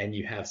 and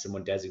you have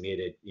someone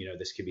designated,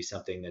 this could be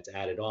something that's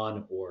added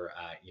on, or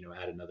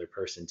add another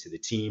person to the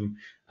team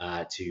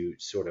to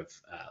sort of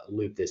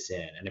loop this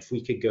in. And if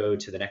we could go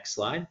to the next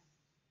slide.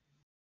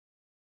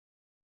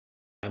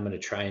 I'm going to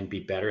try and be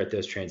better at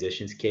those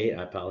transitions, Kate.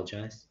 I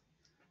apologize.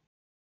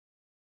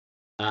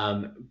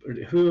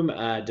 Whom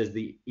does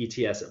the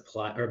ETS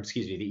apply, or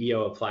excuse me, the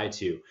EO apply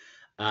to?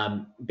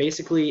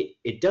 Basically,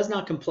 it does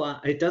not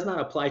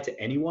apply to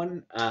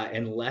anyone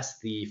unless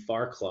the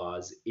FAR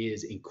clause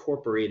is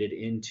incorporated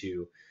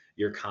into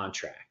your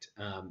contract.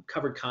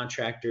 Covered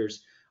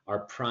contractors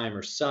are prime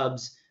or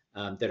subs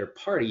that are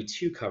party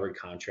to covered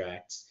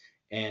contracts,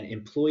 and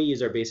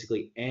employees are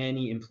basically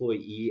any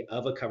employee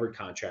of a covered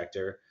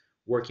contractor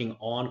working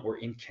on or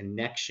in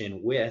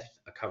connection with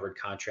a covered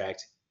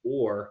contract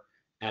or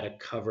at a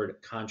covered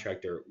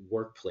contractor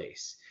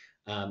workplace.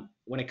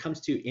 When it comes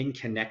to in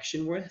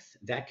connection with,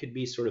 that could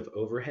be sort of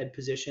overhead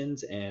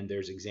positions, and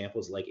there's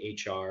examples like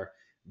HR,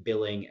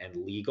 billing,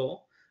 and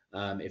legal.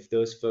 If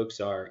those folks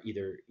are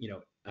either,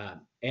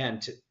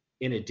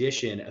 in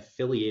addition,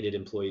 affiliated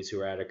employees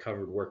who are at a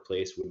covered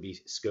workplace would be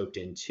scoped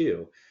in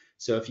too.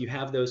 So if you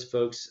have those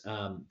folks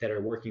that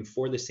are working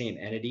for the same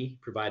entity,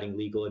 providing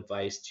legal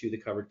advice to the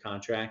covered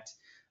contract,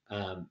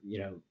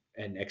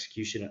 and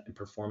execution and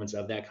performance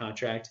of that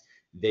contract,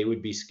 they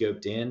would be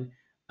scoped in.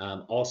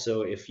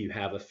 Also, if you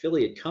have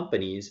affiliate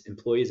companies,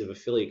 employees of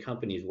affiliate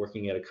companies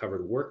working at a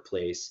covered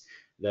workplace,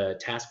 the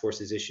task force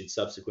has issued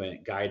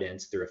subsequent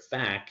guidance through a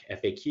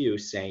FAQ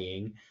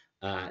saying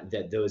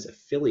that those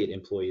affiliate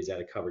employees at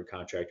a covered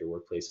contractor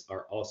workplace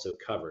are also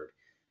covered.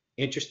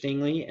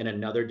 Interestingly, and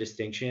another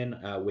distinction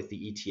with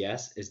the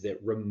ETS is that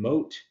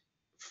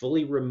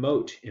fully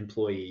remote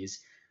employees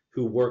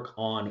who work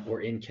on or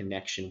in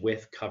connection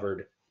with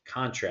covered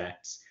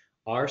contracts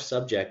are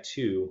subject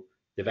to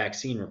the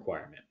vaccine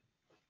requirement.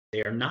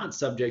 They are not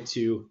subject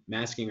to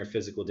masking or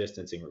physical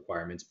distancing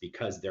requirements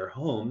because their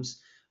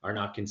homes are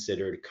not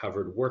considered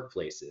covered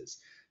workplaces.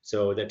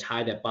 So the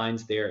tie that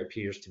binds there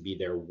appears to be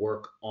their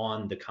work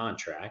on the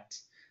contract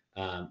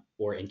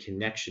or in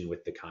connection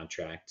with the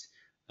contract.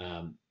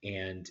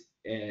 And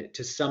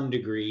to some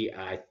degree,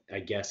 I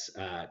guess,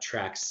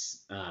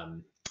 tracks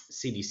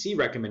CDC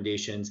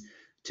recommendations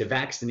to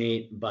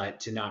vaccinate, but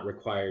to not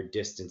require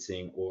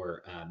distancing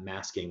or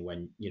masking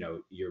when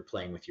you're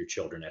playing with your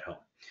children at home.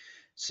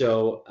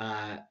 So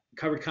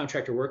covered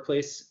contractor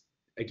workplace,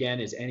 again,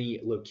 is any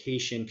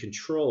location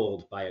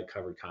controlled by a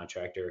covered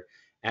contractor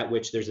at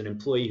which there's an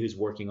employee who's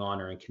working on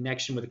or in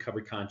connection with a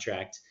covered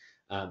contract.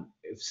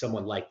 If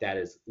someone like that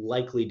is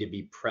likely to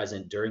be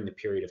present during the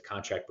period of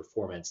contract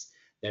performance,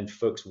 then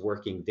folks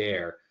working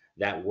there,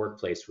 that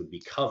workplace would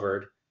be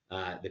covered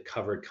the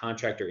covered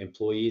contractor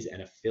employees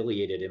and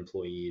affiliated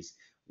employees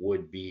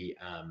would be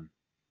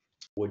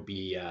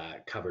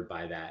covered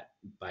by that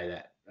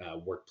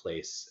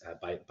workplace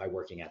by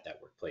working at that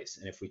workplace.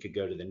 And if we could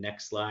go to the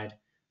next slide.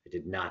 I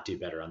did not do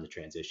better on the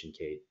transition,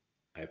 Kate.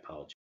 I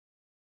apologize.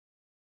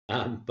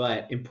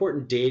 But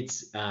important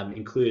dates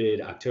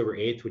included October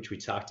 8th, which we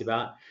talked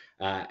about,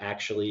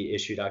 actually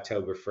issued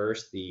October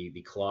 1st,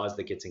 the clause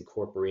that gets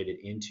incorporated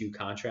into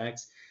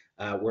contracts.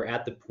 We're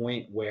at the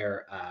point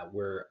where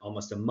we're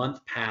almost a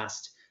month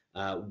past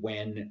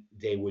when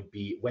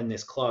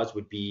this clause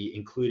would be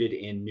included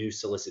in new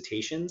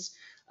solicitations.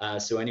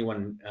 So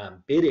anyone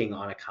bidding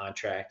on a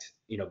contract,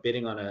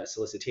 bidding on a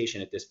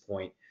solicitation at this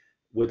point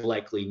would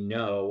likely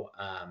know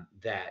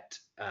that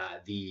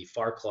the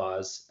FAR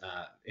clause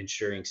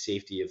ensuring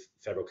safety of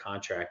federal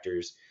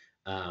contractors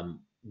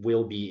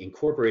will be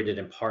incorporated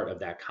in part of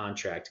that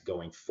contract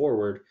going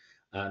forward.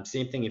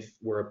 Same thing if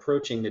we're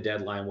approaching the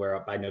deadline where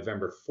by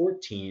November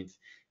 14th,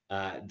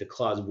 the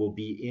clause will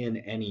be in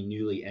any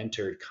newly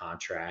entered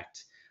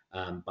contract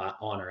on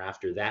or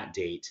after that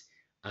date.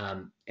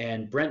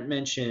 And Brent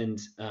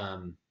mentioned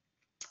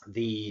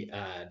the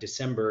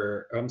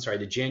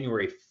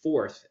January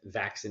 4th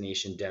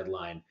vaccination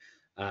deadline.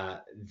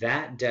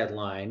 That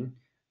deadline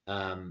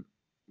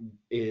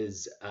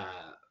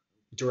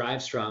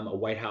derives from a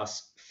White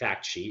House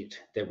fact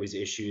sheet that was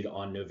issued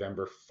on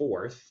November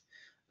 4th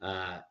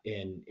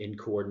in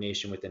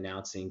coordination with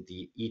announcing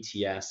the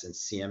ETS and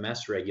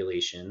CMS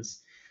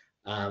regulations.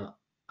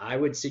 I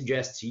would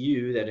suggest to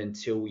you that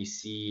until we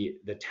see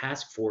the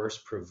task force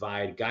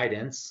provide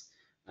guidance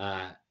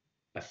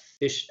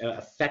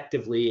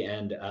effectively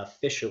and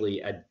officially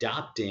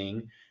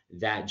adopting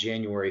that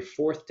January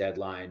 4th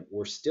deadline,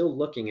 we're still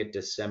looking at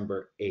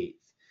December 8th.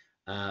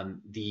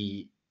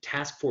 The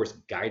task force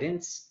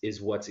guidance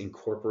is what's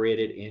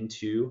incorporated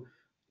into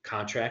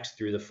contracts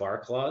through the FAR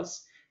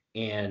clause.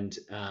 And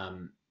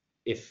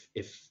if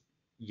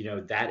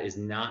that is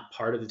not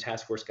part of the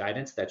task force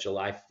guidance, that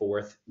July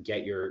 4th,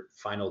 get your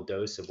final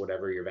dose of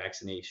whatever your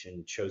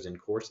vaccination chosen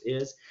course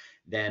is,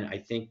 then I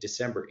think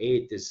December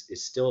 8th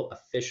is still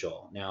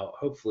official. Now,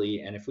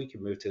 hopefully, and if we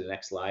could move to the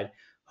next slide,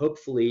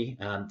 hopefully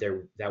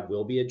that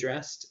will be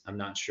addressed. I'm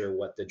not sure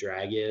what the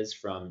drag is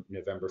from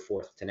November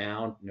 4th to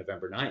now,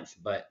 November 9th,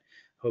 but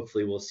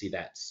hopefully we'll see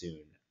that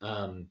soon.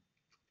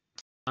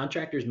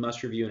 Contractors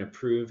must review and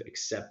approve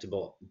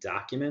acceptable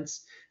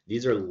documents.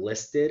 These are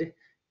listed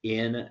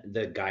in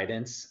the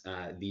guidance,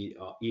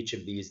 each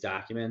of these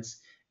documents.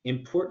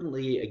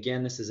 Importantly,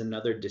 again, this is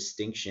another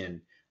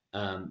distinction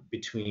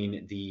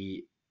between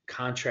the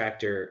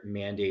contractor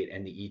mandate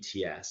and the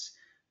ETS.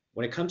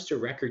 When it comes to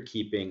record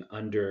keeping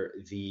under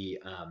the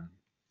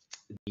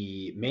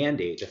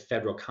mandate, the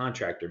federal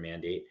contractor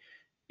mandate,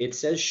 it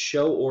says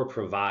show or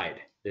provide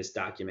this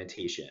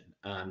documentation.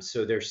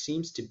 So there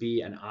seems to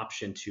be an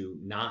option to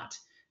not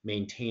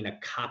maintain a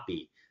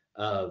copy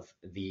of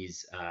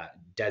these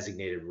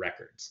designated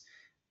records.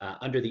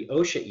 Under the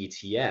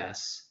OSHA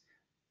ETS,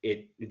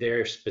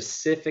 they're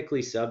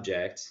specifically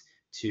subject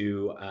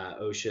to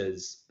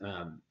OSHA's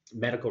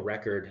medical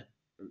record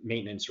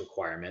maintenance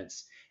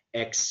requirements,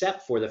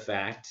 except for the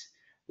fact,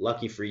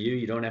 lucky for you,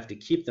 you don't have to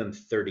keep them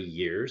 30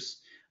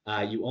 years.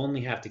 You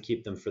only have to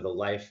keep them for the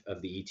life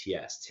of the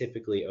ETS.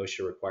 Typically,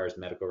 OSHA requires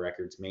medical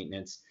records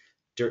maintenance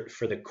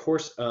for the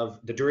course of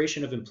the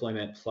duration of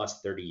employment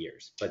plus 30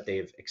 years, but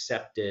they've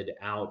accepted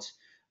out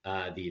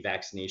the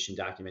vaccination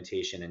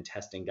documentation and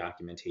testing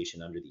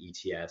documentation under the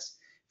ETS.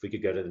 If we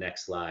could go to the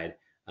next slide,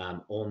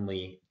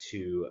 only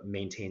to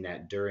maintain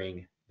that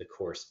during the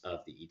course of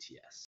the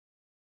ETS.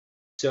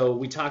 So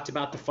we talked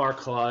about the FAR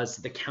clause.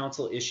 The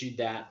council issued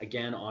that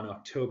again on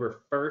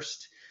October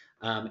 1st.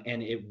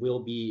 And it will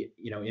be,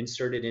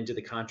 inserted into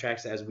the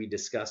contracts as we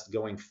discussed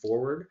going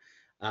forward.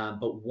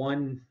 But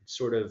one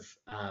sort of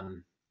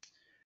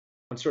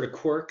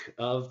quirk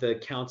of the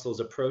council's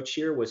approach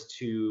here was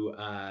to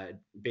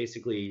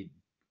basically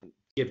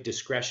give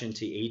discretion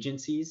to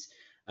agencies,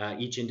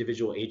 each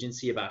individual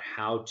agency, about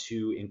how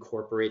to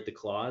incorporate the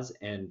clause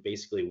and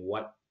basically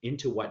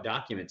into what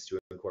documents to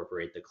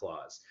incorporate the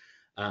clause.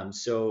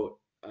 So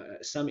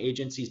some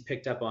agencies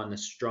picked up on the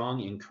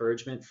strong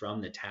encouragement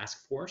from the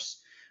task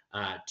force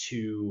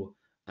to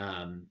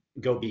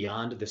go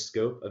beyond the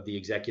scope of the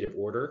executive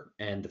order,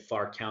 and the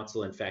FAR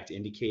Council in fact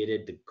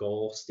stated the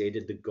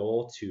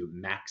goal to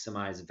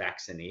maximize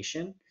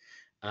vaccination.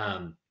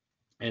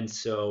 And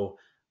so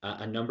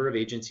a number of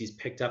agencies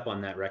picked up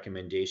on that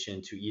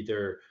recommendation to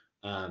either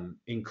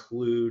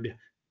include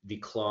the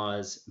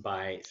clause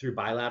through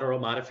bilateral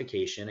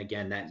modification.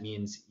 Again, that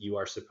means you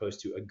are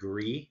supposed to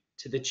agree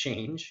to the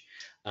change.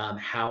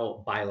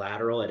 How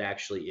bilateral it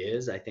actually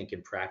is, I think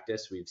in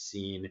practice we've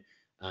seen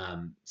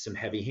some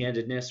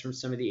heavy-handedness from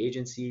some of the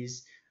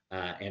agencies,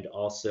 and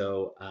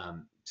also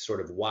sort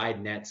of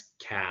wide nets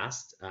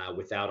cast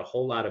without a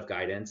whole lot of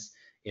guidance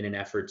in an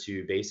effort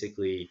to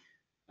basically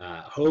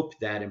hope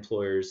that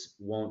employers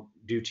won't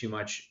do too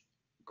much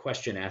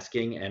question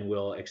asking, and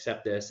we'll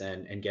accept this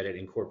and get it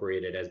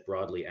incorporated as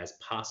broadly as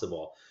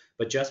possible.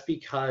 But just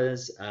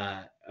because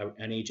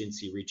an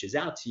agency reaches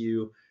out to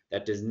you,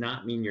 that does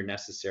not mean you're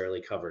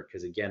necessarily covered,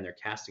 because again, they're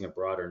casting a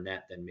broader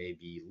net than may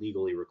be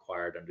legally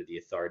required under the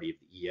authority of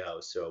the EO.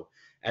 So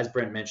as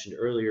Brent mentioned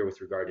earlier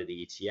with regard to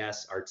the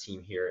ETS, our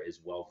team here is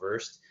well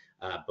versed,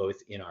 both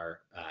in our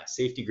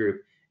safety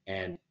group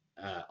and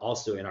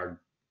also in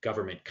our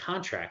government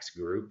contracts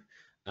group,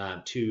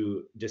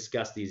 to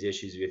discuss these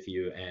issues with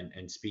you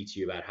and speak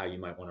to you about how you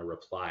might want to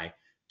reply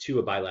to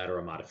a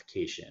bilateral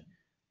modification.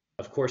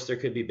 Of course, there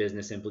could be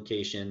business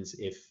implications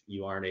if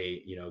you aren't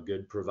a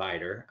good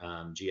provider.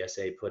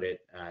 GSA put it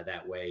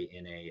that way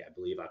in a, I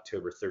believe,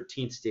 October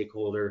 13th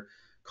stakeholder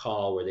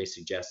call, where they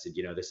suggested,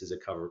 this is a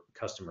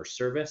customer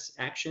service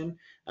action,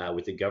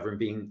 with the government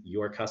being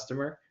your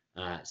customer.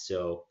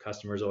 So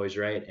customer's always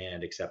right,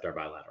 and accept our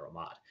bilateral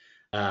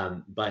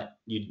mod. But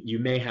you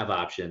may have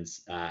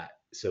options.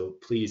 So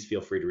please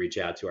feel free to reach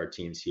out to our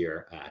teams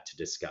here to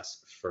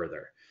discuss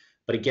further.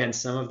 But again,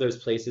 some of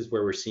those places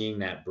where we're seeing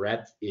that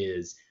breadth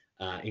is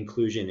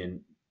inclusion in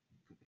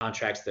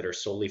contracts that are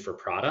solely for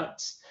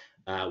products,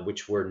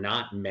 which were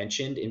not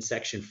mentioned in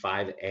Section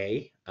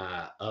 5A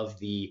of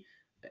the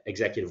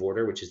executive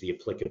order, which is the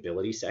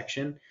applicability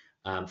section.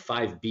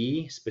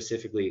 5B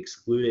specifically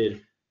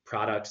excluded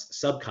products,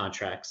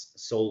 subcontracts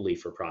solely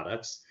for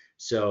products.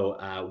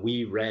 So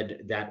we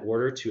read that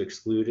order to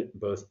exclude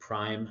both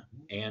prime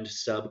and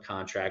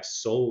subcontracts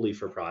solely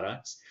for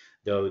products,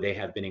 though they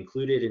have been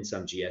included in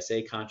some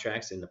GSA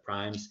contracts in the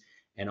primes,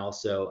 and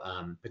also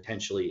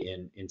potentially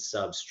in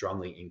subs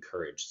strongly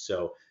encouraged.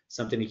 So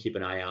something to keep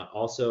an eye out.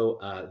 Also,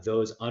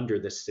 those under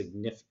the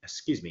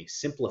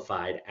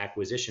simplified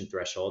acquisition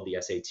threshold, the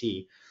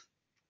SAT,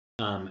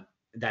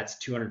 that's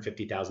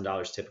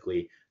 $250,000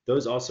 typically.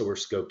 Those also were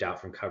scoped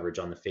out from coverage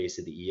on the face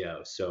of the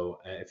EO. So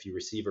if you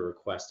receive a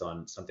request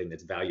on something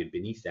that's valued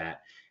beneath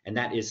that, and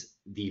that is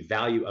the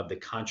value of the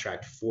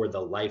contract for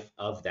the life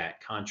of that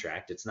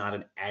contract. It's not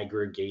an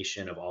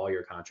aggregation of all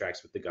your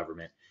contracts with the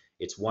government.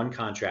 It's one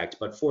contract,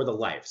 but for the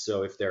life.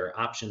 So if there are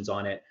options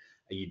on it,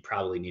 you'd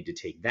probably need to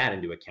take that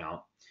into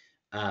account.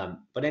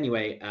 But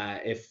anyway,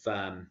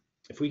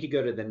 if we could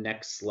go to the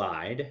next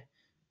slide,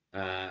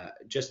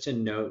 just to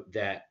note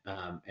that,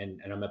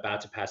 and I'm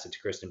about to pass it to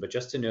Kristen, but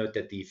just to note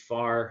that the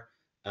FAR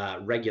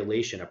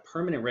regulation, a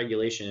permanent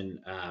regulation,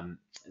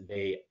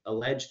 they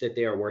allege that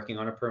they are working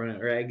on a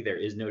permanent reg. There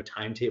is no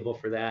timetable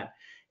for that.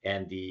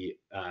 And the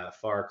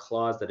FAR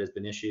clause that has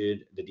been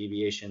issued, the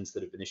deviations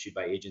that have been issued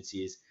by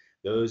agencies,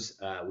 those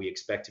we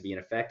expect to be in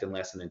effect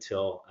unless and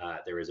until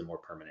there is a more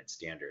permanent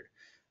standard.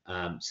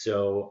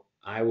 So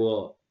I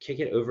will kick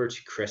it over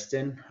to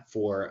Kristen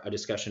for a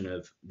discussion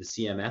of the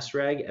CMS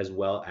reg as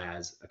well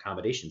as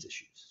accommodations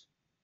issues.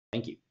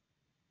 Thank you.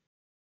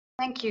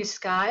 Thank you,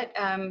 Scott.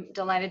 I'm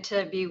delighted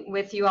to be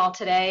with you all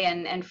today.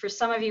 And for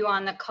some of you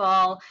on the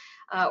call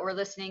or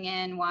listening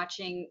in,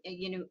 watching,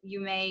 you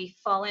may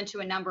fall into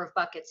a number of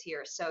buckets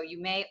here. So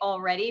you may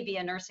already be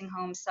a nursing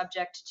home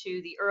subject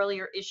to the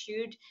earlier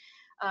issued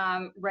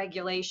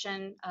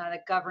regulation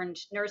that governed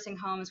nursing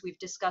homes. We've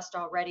discussed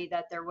already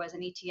that there was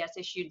an ETS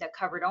issued that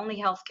covered only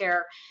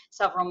healthcare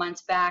several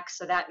months back,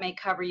 so that may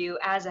cover you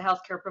as a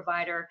healthcare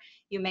provider.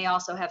 You may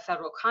also have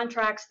federal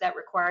contracts that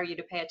require you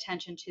to pay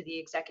attention to the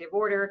executive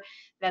order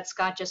that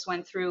Scott just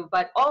went through,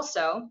 but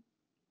also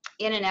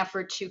in an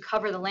effort to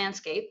cover the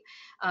landscape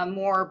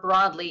more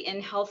broadly in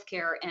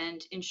healthcare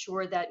and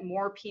ensure that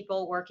more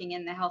people working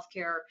in the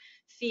healthcare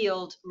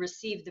field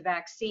receive the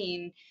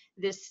vaccine,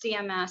 this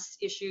CMS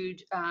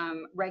issued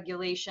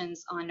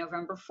regulations on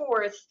November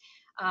 4th,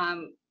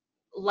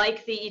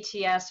 like the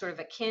ETS, sort of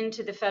akin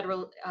to the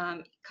federal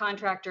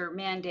contractor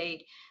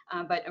mandate,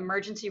 but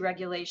emergency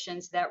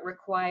regulations that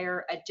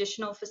require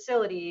additional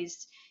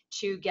facilities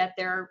to get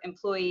their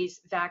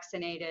employees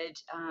vaccinated,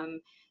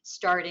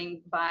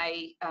 starting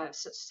by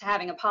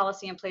having a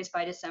policy in place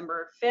by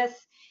December 5th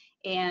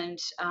and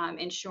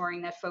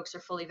ensuring that folks are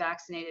fully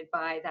vaccinated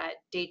by that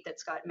date that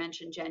Scott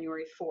mentioned,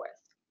 January 4th.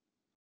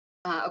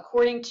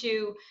 According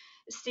to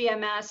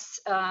CMS,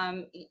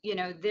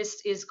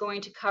 this is going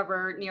to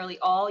cover nearly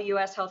all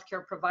U.S.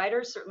 healthcare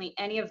providers, certainly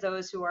any of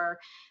those who are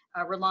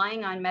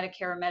relying on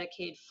Medicare or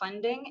Medicaid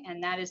funding,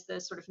 and that is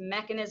the sort of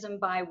mechanism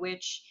by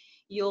which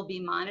you'll be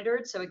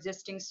monitored. So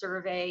existing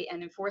survey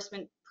and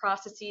enforcement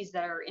processes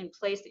that are in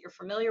place that you're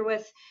familiar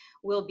with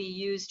will be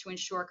used to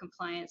ensure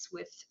compliance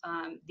with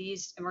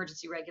these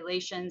emergency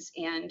regulations,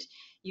 and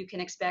you can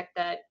expect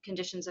that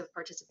conditions of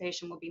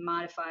participation will be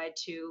modified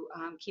to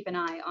keep an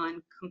eye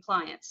on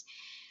compliance.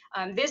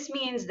 This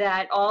means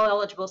that all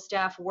eligible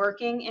staff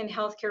working in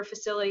healthcare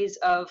facilities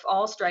of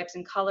all stripes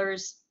and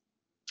colors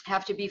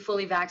have to be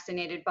fully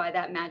vaccinated by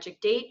that magic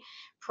date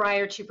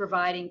prior to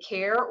providing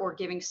care or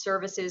giving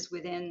services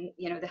within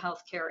the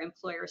healthcare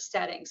employer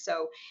setting.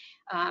 So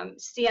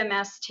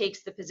CMS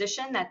takes the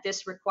position that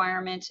this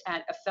requirement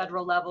at a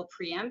federal level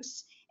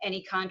preempts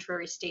any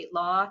contrary state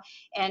law,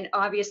 and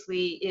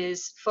obviously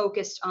is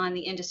focused on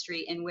the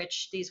industry in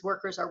which these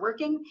workers are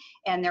working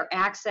and their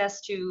access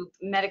to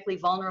medically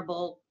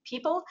vulnerable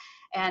people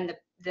and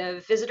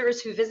the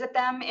visitors who visit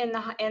them in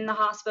the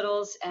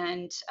hospitals,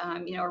 and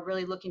are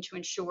really looking to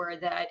ensure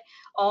that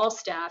all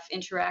staff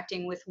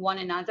interacting with one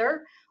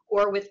another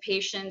or with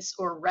patients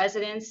or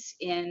residents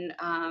in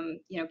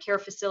care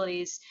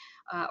facilities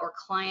or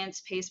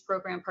clients, PACE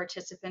program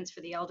participants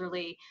for the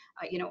elderly,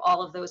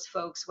 all of those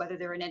folks, whether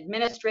they're an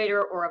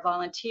administrator or a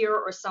volunteer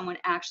or someone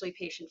actually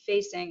patient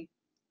facing,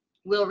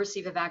 will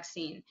receive a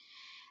vaccine.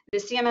 The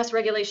CMS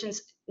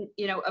regulations,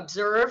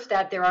 observe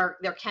that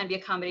there can be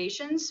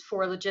accommodations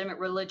for legitimate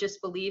religious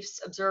beliefs,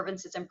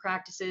 observances, and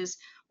practices,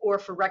 or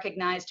for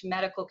recognized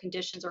medical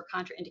conditions or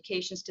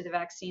contraindications to the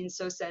vaccine.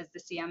 So says the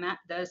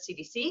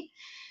CDC.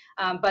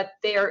 But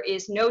there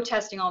is no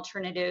testing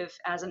alternative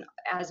as an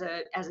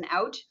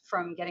out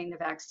from getting the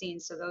vaccine.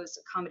 So those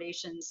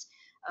accommodations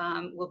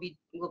will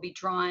be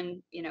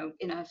drawn,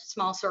 in a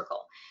small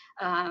circle.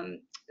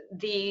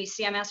 The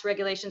CMS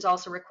regulations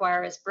also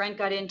require, as Brent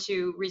got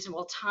into,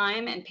 reasonable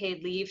time and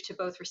paid leave to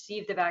both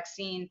receive the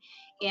vaccine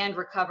and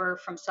recover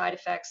from side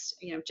effects,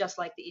 just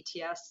like the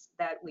ETS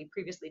that we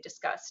previously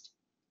discussed.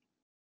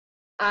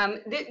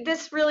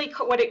 This really,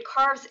 what it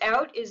carves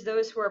out is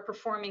those who are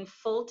performing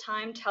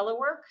full-time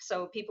telework.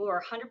 So people who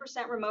are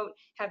 100% remote,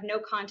 have no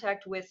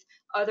contact with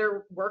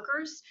other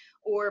workers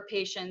or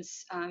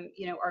patients,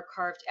 are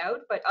carved out.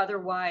 But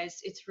otherwise,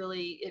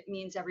 it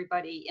means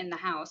everybody in the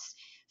house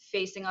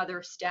facing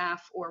other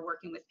staff or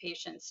working with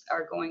patients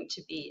are going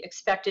to be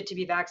expected to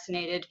be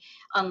vaccinated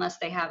unless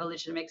they have a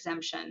legitimate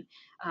exemption,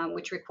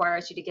 which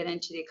requires you to get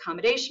into the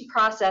accommodation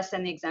process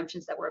and the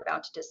exemptions that we're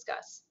about to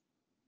discuss.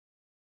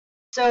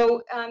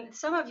 So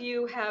some of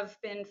you have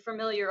been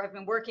familiar, I've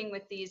been working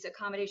with these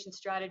accommodation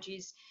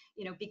strategies,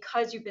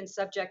 because you've been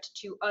subject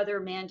to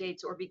other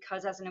mandates or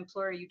because as an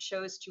employer you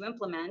chose to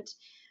implement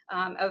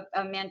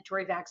a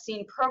mandatory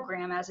vaccine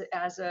program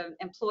as an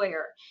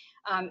employer.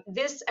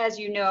 This, as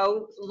you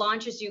know,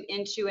 launches you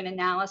into an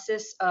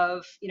analysis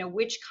of,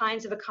 which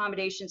kinds of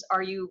accommodations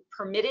are you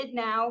permitted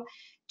now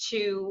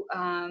to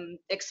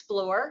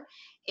explore.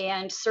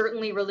 And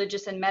certainly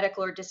religious and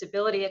medical or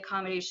disability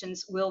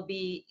accommodations will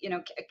be,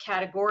 a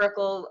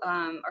categorical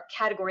or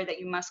category that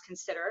you must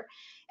consider.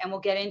 And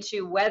we'll get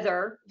into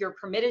whether you're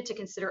permitted to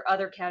consider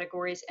other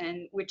categories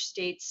and which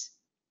states,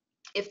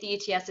 if the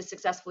ETS is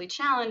successfully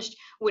challenged,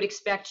 would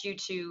expect you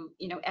to,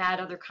 add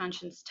other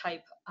conscience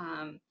type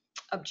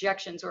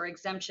objections or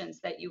exemptions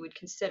that you would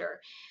consider.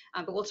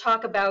 But we'll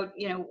talk about,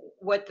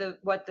 what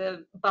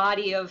the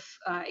body of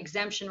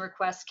exemption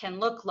requests can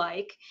look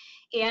like.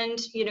 And,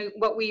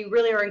 what we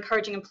really are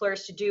encouraging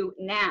employers to do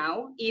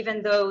now,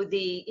 even though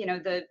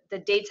the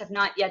dates have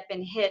not yet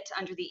been hit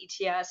under the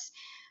ETS,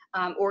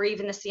 or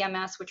even the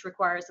CMS, which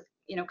requires,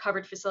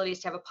 covered facilities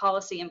to have a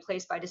policy in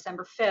place by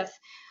December 5th,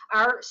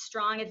 our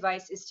strong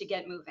advice is to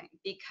get moving,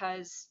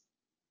 because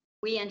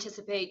we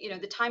anticipate,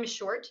 the time is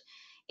short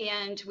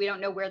and we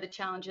don't know where the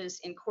challenges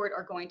in court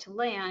are going to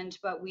land.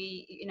 But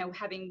we,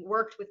 having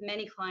worked with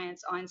many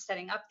clients on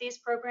setting up these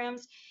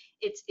programs,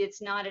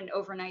 it's not an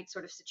overnight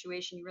sort of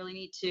situation. You really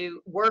need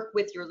to work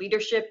with your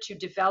leadership to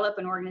develop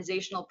an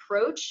organizational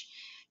approach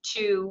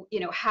to,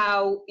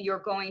 how you're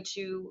going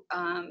to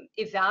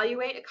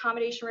evaluate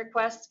accommodation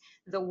requests,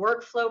 the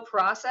workflow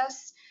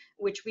process,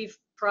 which we've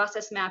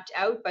process mapped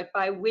out, but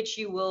by which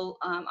you will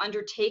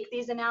undertake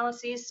these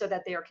analyses so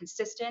that they are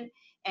consistent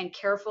and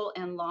careful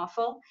and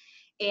lawful,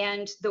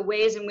 and the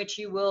ways in which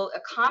you will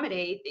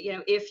accommodate,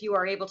 if you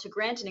are able to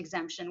grant an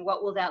exemption,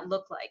 what will that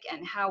look like,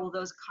 and how will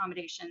those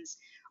accommodations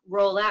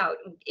roll out?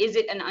 Is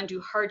it an undue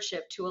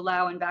hardship to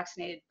allow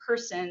unvaccinated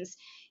persons,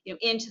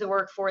 into the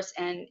workforce,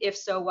 and if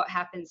so, what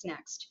happens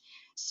next?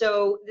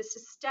 So the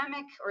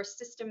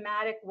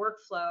systematic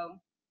workflow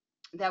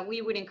that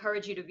we would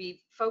encourage you to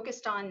be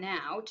focused on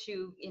now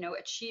to,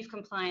 achieve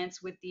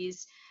compliance with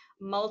these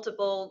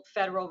multiple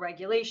federal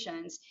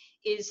regulations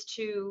is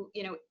to,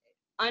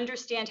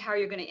 understand how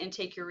you're going to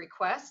intake your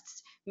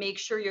requests, make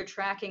sure you're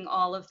tracking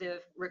all of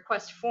the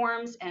request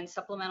forms and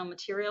supplemental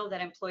material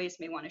that employees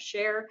may want to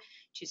share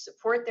to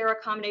support their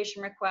accommodation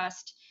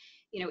request,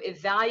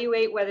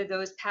 evaluate whether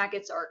those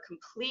packets are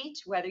complete,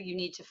 whether you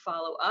need to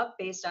follow up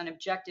based on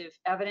objective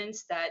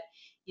evidence that,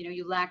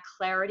 you lack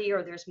clarity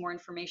or there's more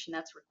information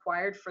that's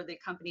required for the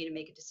company to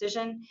make a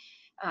decision.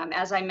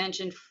 As I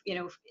mentioned,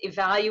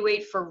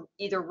 evaluate for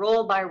either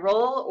role by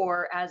role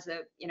or as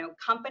a,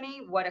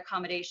 company, what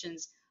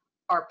accommodations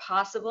are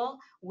possible.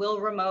 Will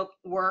remote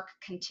work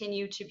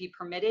continue to be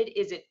permitted?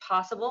 Is it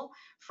possible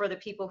for the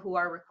people who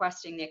are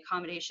requesting the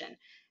accommodation?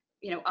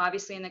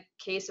 Obviously in the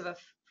case of a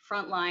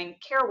frontline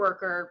care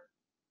worker,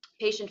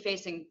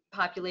 patient-facing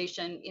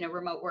population,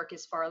 remote work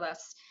is far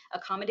less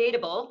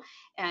accommodatable.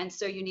 And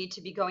so you need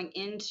to be going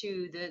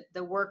into the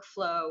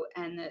workflow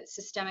and the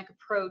systemic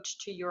approach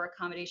to your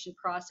accommodation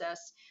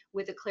process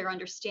with a clear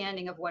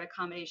understanding of what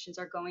accommodations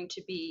are going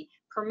to be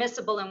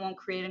permissible and won't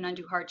create an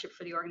undue hardship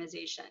for the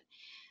organization.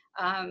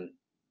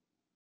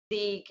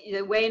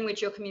 The way in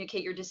which you'll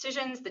communicate your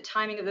decisions, the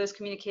timing of those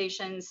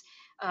communications,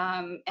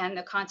 and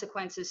the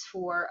consequences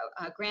for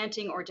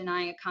granting or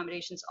denying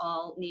accommodations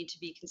all need to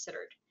be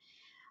considered.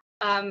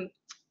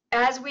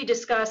 As we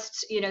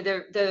discussed,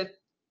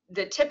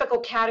 the typical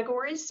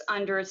categories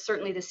under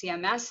certainly the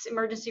CMS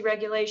emergency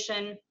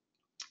regulation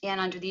and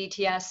under the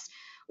ETS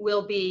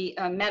will be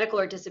medical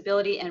or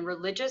disability and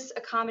religious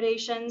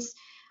accommodations.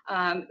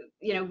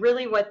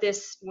 Really what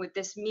this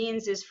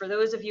means is, for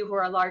those of you who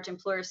are large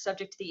employers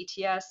subject to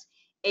the ETS,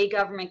 a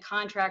government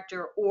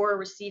contractor, or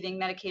receiving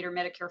Medicaid or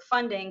Medicare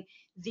funding,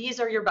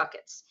 these are your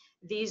buckets.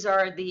 These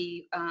are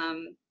the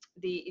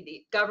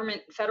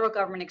government, federal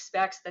government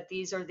expects that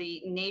these are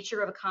the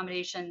nature of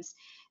accommodations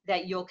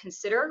that you'll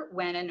consider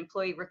when an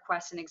employee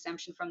requests an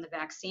exemption from the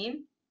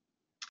vaccine.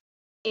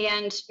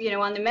 And,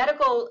 on the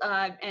medical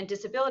and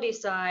disability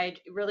side,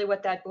 really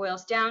what that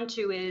boils down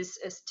to is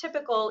a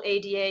typical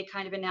ADA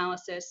kind of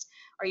analysis.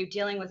 Are you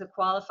dealing with a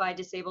qualified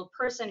disabled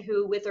person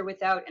who, with or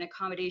without an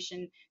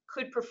accommodation,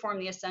 could perform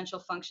the essential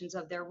functions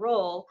of their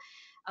role?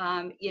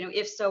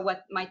 If so,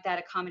 what might that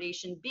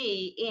accommodation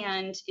be?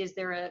 And is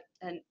there a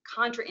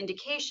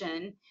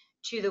contraindication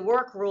to the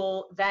work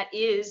rule that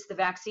is the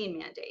vaccine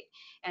mandate?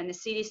 And the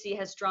CDC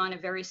has drawn a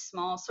very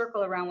small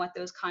circle around what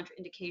those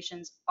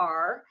contraindications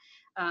are.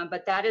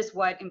 But that is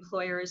what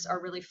employers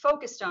are really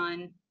focused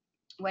on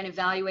when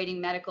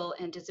evaluating medical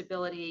and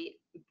disability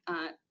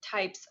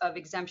types of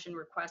exemption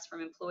requests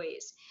from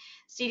employees.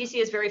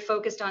 CDC is very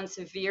focused on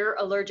severe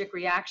allergic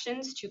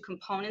reactions to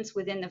components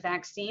within the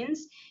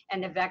vaccines,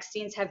 and the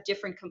vaccines have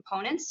different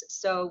components.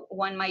 So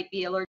one might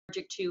be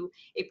allergic to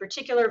a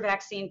particular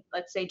vaccine,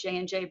 let's say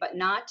J&J, but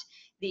not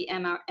the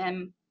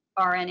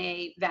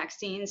mRNA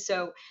vaccine.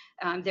 So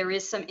there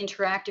is some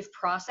interactive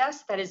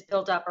process that is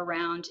built up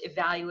around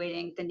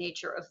evaluating the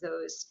nature of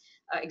those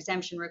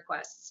exemption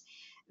requests.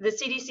 The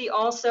CDC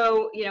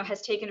also,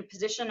 has taken a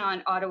position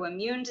on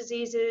autoimmune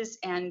diseases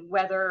and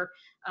whether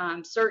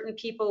certain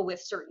people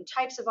with certain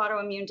types of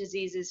autoimmune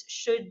diseases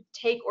should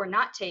take or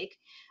not take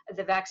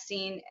the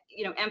vaccine,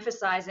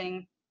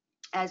 emphasizing,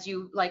 as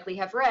you likely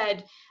have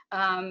read,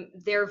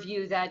 their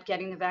view that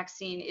getting the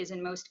vaccine is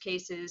in most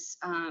cases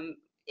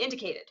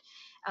indicated.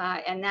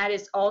 And that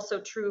is also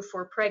true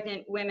for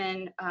pregnant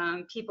women,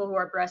 people who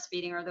are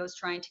breastfeeding, or those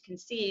trying to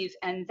conceive.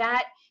 And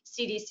that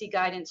CDC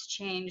guidance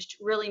changed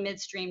really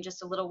midstream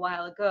just a little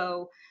while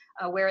ago,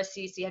 whereas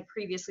CDC had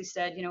previously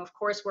said, of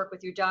course, work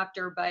with your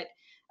doctor, but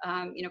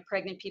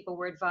pregnant people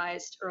were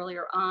advised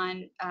earlier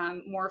on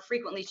more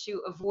frequently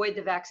to avoid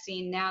the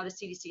vaccine. Now the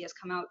CDC has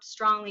come out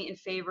strongly in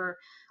favor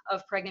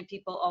of pregnant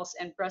people also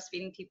and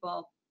breastfeeding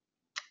people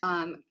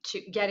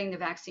to getting the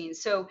vaccine.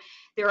 So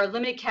there are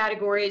limited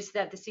categories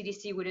that the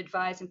CDC would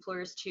advise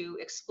employers to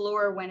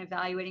explore when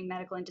evaluating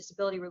medical and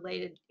disability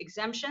related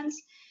exemptions.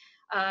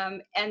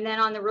 And then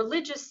on the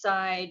religious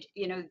side,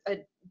 a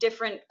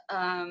different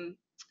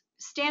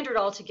standard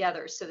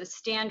altogether. So the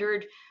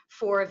standard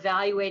for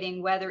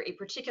evaluating whether a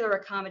particular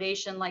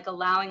accommodation, like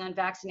allowing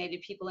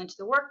unvaccinated people into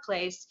the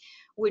workplace,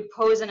 would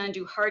pose an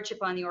undue hardship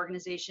on the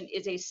organization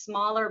is a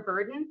smaller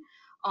burden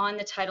on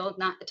the Title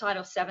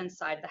VII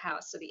side of the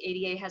house. So the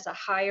ADA has a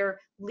higher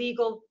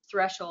legal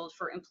threshold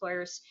for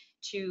employers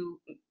to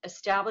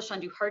establish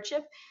undue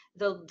hardship.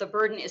 The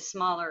burden is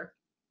smaller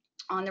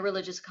on the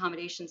religious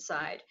accommodation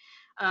side.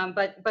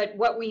 But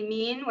what we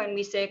mean when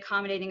we say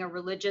accommodating a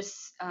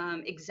religious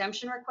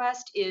exemption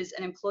request is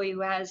an employee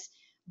who has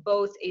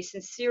both a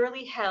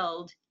sincerely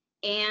held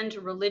and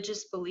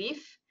religious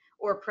belief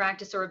or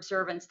practice or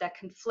observance that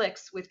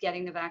conflicts with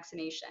getting the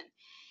vaccination.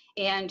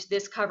 And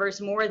this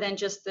covers more than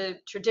just the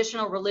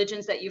traditional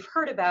religions that you've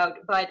heard about,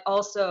 but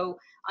also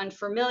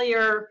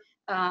unfamiliar,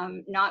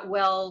 not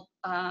well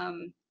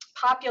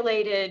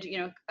populated,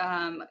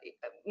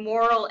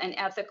 moral and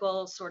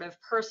ethical sort of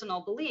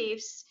personal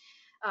beliefs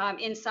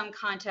in some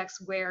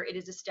contexts where it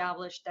is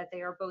established that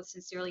they are both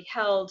sincerely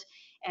held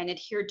and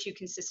adhered to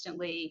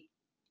consistently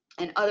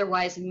and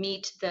otherwise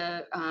meet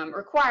the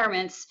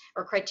requirements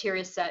or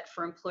criteria set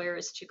for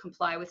employers to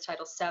comply with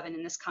Title VII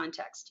in this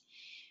context.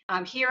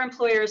 Here,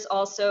 employers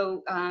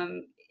also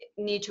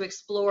need to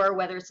explore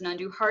whether it's an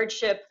undue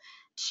hardship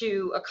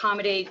to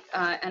accommodate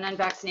an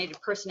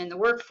unvaccinated person in the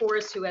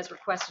workforce who has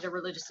requested a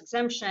religious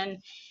exemption.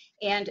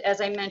 And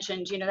as I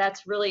mentioned,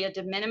 that's really a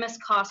de minimis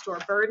cost or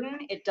burden.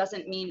 It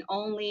doesn't mean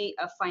only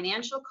a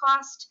financial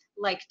cost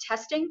like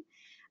testing,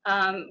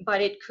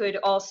 but it could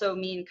also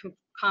mean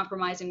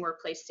compromising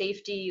workplace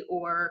safety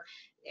or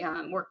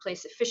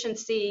workplace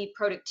efficiency,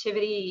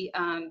 productivity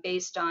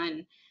based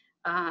on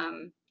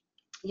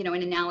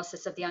an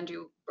analysis of the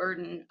undue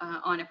burden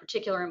on a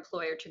particular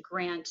employer to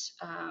grant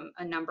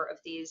a number of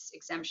these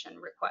exemption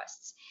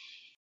requests.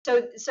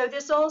 So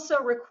this also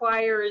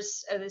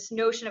requires, this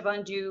notion of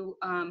undue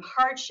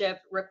hardship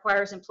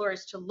requires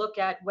employers to look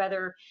at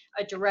whether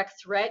a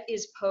direct threat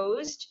is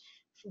posed,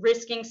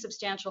 risking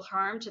substantial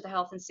harm to the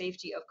health and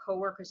safety of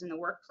coworkers in the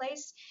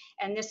workplace.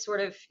 And this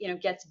sort of,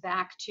 gets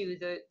back to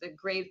the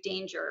grave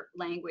danger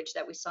language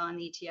that we saw in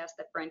the ETS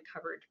that Brent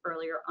covered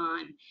earlier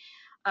on.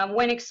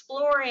 When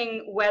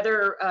exploring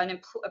whether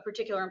a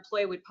particular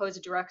employee would pose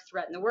a direct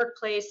threat in the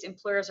workplace,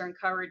 employers are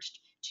encouraged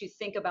to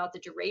think about the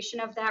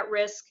duration of that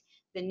risk,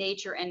 the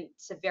nature and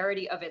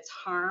severity of its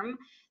harm,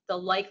 the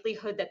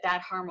likelihood that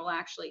that harm will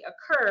actually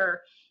occur,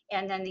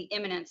 and then the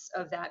imminence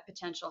of that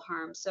potential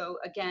harm. So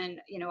again,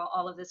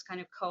 all of this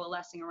kind of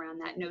coalescing around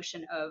that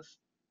notion of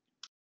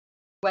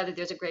whether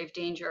there's a grave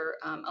danger,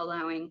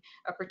 allowing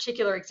a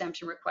particular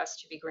exemption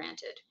request to be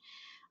granted.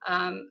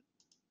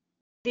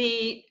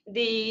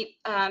 The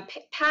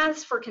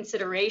paths for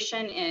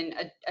consideration in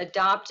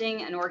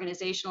adopting an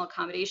organizational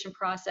accommodation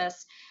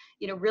process,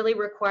 really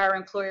require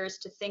employers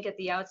to think at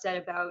the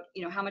outset about,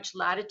 how much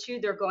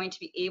latitude they're going to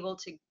be able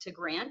to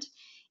grant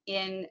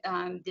in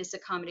this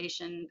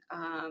accommodation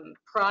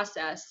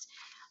process,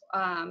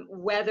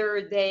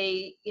 whether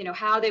they,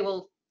 how they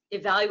will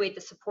evaluate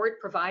the support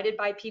provided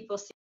by people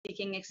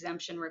seeking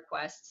exemption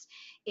requests,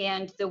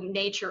 and the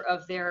nature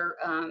of their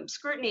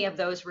scrutiny of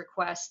those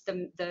requests,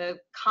 the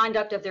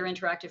conduct of their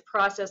interactive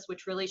process,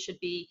 which really should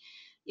be,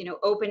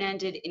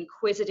 open-ended,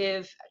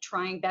 inquisitive,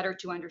 trying better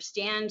to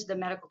understand the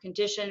medical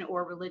condition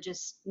or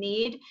religious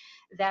need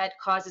that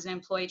causes an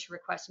employee to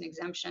request an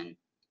exemption.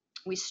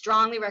 We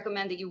strongly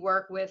recommend that you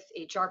work with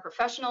HR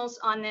professionals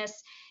on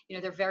this.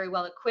 They're very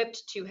well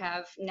equipped to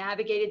have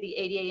navigated the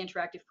ADA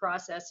interactive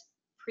process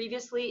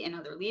previously in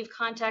other leave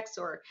contexts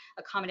or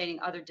accommodating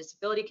other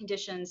disability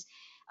conditions.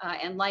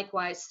 And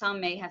likewise, some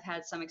may have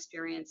had some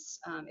experience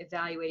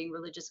evaluating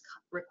religious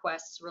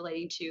requests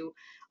relating to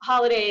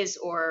holidays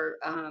or,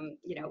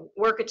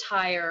 work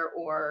attire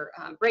or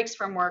breaks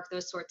from work,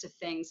 those sorts of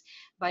things,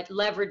 but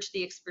leverage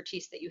the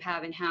expertise that you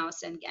have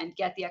in-house and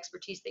get the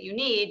expertise that you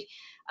need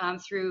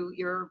through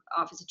your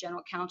Office of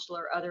General Counsel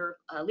or other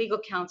legal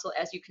counsel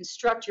as you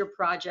construct your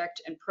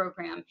project and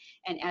program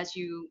and as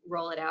you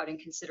roll it out and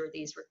consider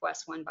these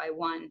requests one by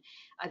one.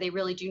 They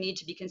really do need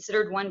to be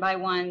considered one by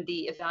one.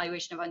 The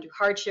evaluation of undue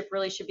hardship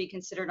really should be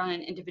considered on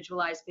an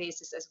individualized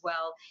basis as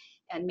well,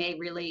 and may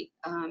relate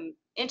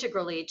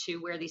integrally to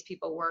where these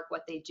people work,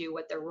 what they do,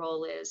 what their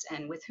role is,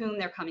 and with whom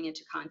they're coming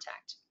into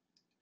contact.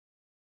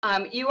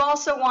 You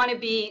also want to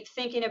be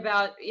thinking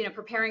about,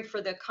 preparing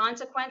for the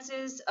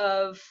consequences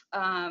of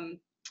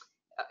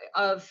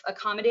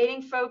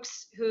accommodating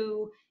folks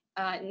who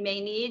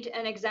may need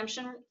an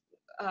exemption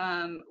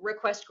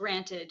request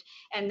granted,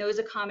 and those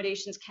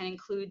accommodations can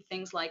include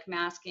things like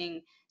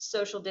masking,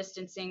 social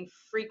distancing,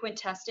 frequent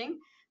testing,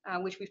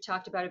 which we've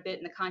talked about a bit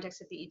in the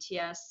context of the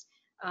ETS,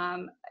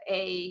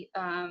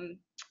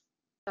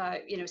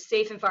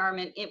 safe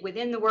environment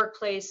within the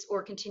workplace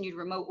or continued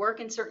remote work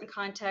in certain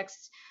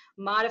contexts,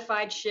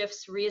 modified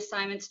shifts,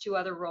 reassignments to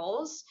other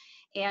roles.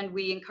 And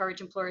we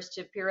encourage employers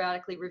to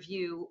periodically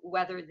review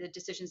whether the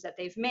decisions that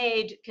they've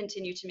made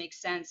continue to make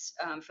sense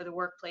for the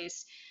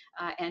workplace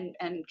and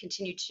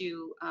continue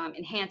to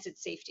enhance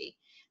its safety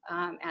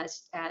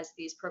as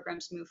these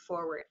programs move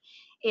forward.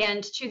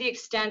 And to the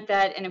extent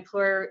that an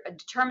employer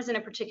determines in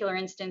a particular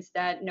instance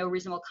that no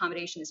reasonable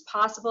accommodation is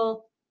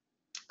possible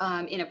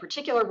in a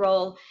particular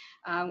role,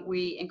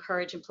 we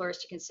encourage employers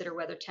to consider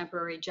whether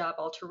temporary job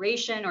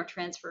alteration or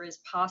transfer is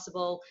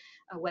possible,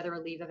 whether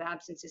a leave of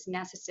absence is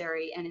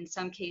necessary, and in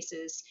some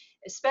cases,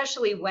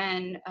 especially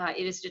when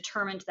it is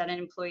determined that an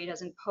employee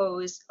doesn't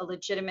pose a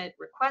legitimate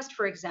request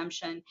for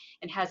exemption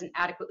and hasn't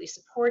adequately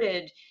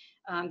supported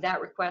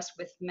that request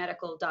with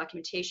medical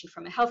documentation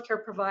from a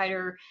healthcare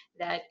provider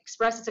that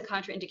expresses a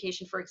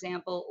contraindication, for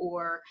example,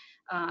 or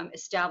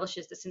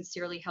establishes the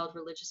sincerely held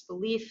religious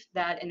belief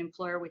that an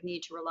employer would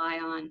need to rely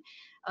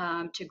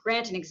on to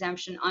grant an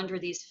exemption under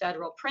these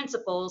federal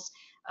principles.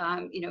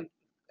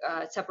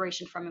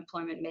 Separation from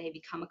employment may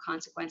become a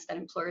consequence that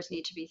employers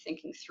need to be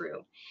thinking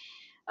through.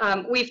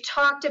 We've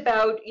talked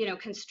about,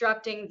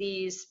 constructing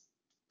these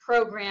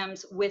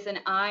programs with an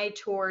eye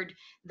toward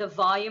the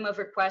volume of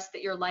requests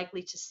that you're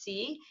likely to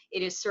see.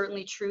 It is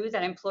certainly true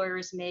that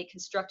employers may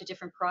construct a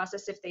different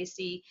process if they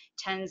see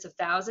tens of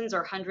thousands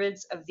or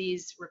hundreds of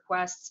these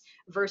requests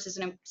versus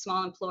a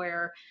small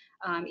employer,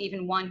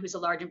 even one who's a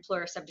large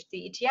employer subject to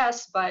the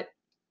ETS, but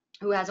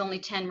who has only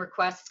 10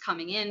 requests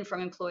coming in from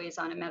employees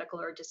on a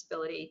medical or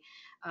disability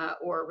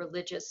or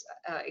religious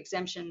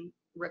exemption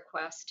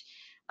request.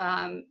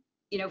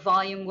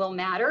 Volume will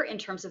matter in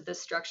terms of the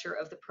structure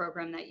of the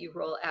program that you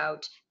roll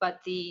out, but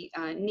the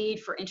need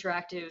for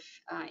interactive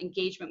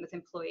engagement with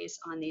employees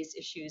on these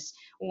issues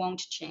won't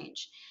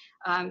change.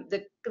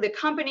 The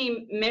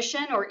company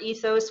mission or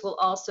ethos will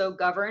also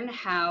govern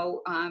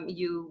how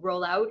you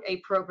roll out a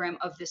program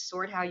of this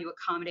sort, how you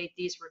accommodate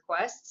these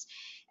requests.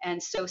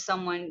 And so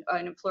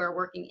an employer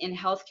working in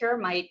healthcare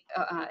might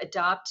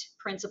adopt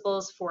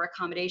principles for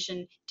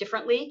accommodation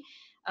differently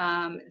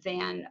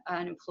than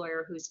an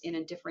employer who's in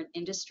a different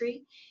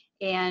industry.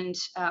 And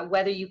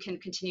whether you can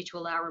continue to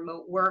allow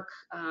remote work,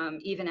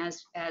 even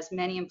as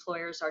many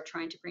employers are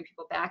trying to bring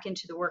people back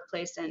into the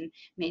workplace and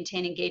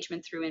maintain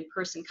engagement through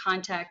in-person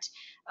contact,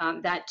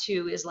 that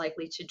too is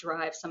likely to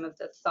drive some of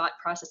the thought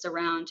process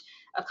around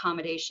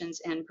accommodations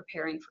and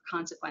preparing for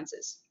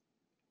consequences.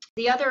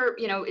 The other,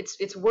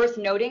 it's worth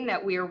noting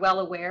that we are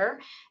well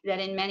aware that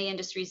in many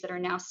industries that are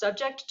now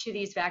subject to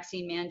these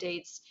vaccine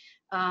mandates,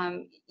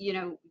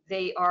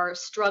 they are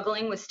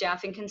struggling with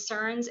staffing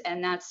concerns,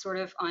 and that's sort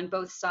of on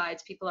both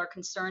sides. People are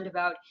concerned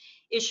about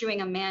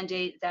issuing a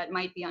mandate that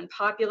might be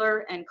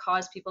unpopular and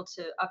cause people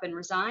to up and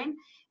resign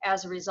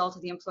as a result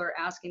of the employer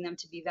asking them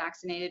to be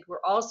vaccinated.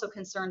 We're also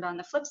concerned on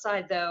the flip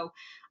side, though,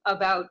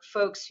 about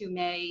folks who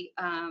may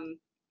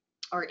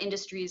or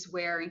industries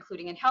where,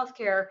 including in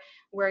healthcare,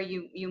 where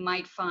you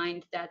might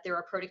find that there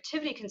are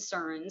productivity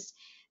concerns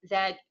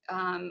that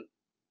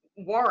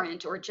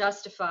warrant or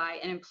justify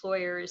an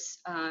employer's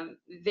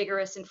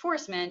vigorous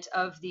enforcement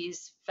of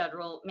these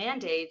federal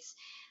mandates,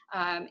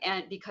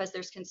 and because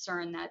there's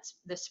concern that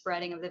the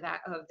spreading of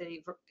the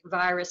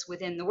virus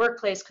within the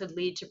workplace could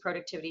lead to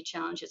productivity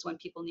challenges when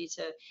people need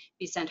to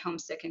be sent home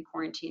sick and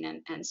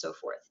quarantine and so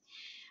forth.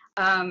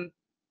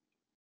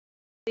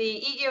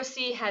 The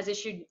EEOC has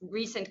issued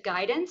recent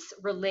guidance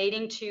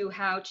relating to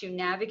how to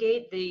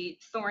navigate the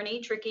thorny,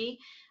 tricky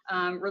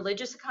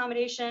religious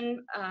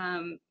accommodation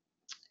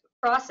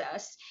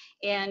process,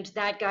 and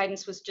that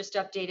guidance was just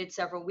updated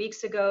several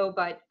weeks ago,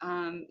 but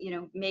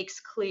makes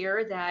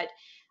clear that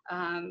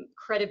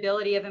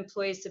credibility of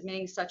employees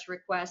submitting such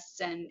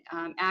requests and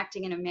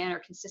acting in a manner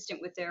consistent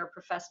with their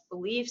professed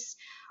beliefs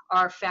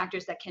are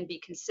factors that can be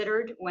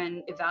considered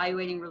when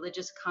evaluating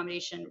religious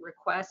accommodation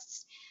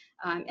requests.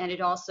 And it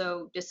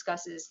also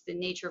discusses the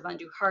nature of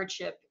undue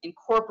hardship,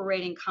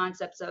 incorporating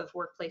concepts of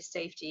workplace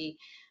safety,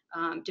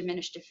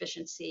 diminished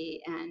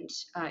efficiency, and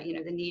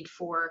the need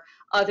for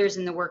others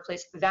in the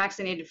workplace,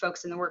 vaccinated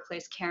folks in the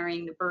workplace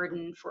carrying the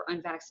burden for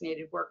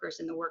unvaccinated workers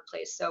in the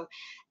workplace. So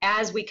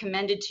as we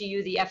commended to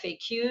you the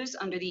FAQs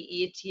under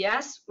the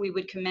ETS, we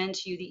would commend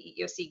to you the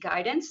EEOC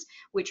guidance,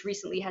 which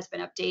recently has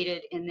been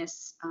updated in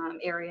this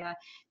area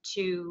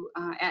to,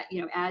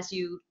 as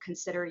you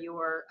consider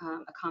your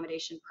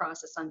accommodation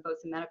process on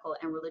both the medical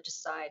and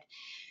religious side.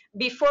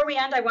 Before we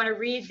end, I want to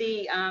read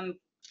the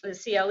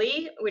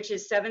CLE, which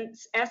is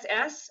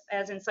 7SS,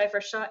 as in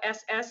Seyfarth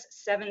SS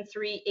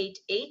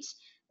 7388.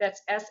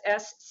 That's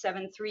SS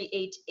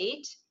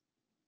 7388.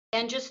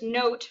 And just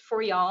note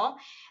for y'all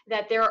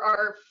that there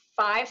are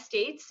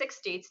 6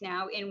 states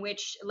now in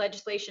which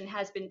legislation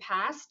has been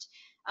passed,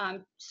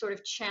 sort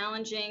of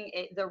challenging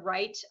the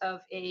right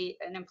of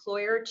an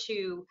employer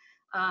to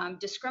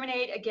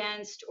discriminate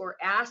against or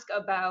ask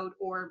about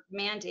or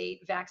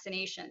mandate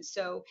vaccination.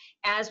 So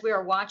as we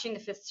are watching the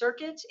Fifth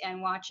Circuit and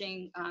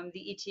watching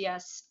the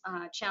ETS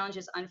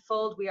challenges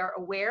unfold, we are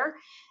aware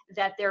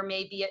that there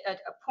may be a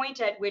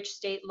point at which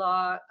state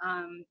law,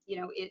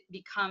 it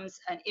becomes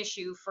an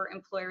issue for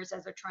employers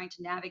as they're trying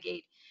to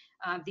navigate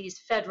these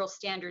federal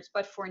standards.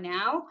 But for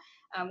now,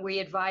 we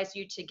advise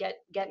you to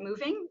get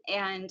moving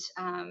and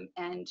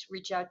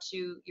reach out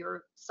to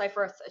your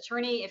Seyfarth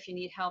attorney if you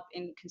need help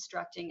in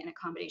constructing an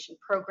accommodation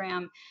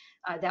program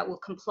that will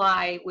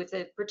comply with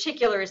the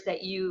particulars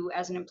that you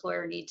as an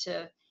employer need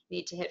to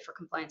hit for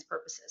compliance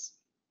purposes.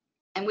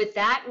 And with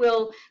that,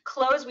 we'll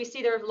close. We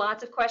see there are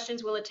lots of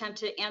questions. We'll attempt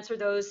to answer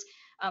those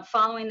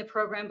following the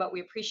program, but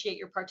we appreciate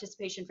your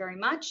participation very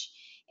much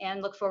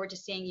and look forward to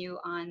seeing you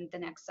on the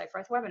next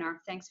Seyfarth webinar.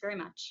 Thanks very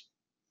much.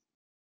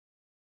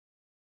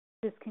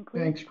 This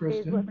concludes Thanks,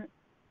 Kristen.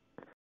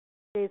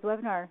 today's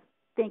webinar.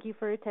 Thank you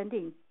for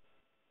attending.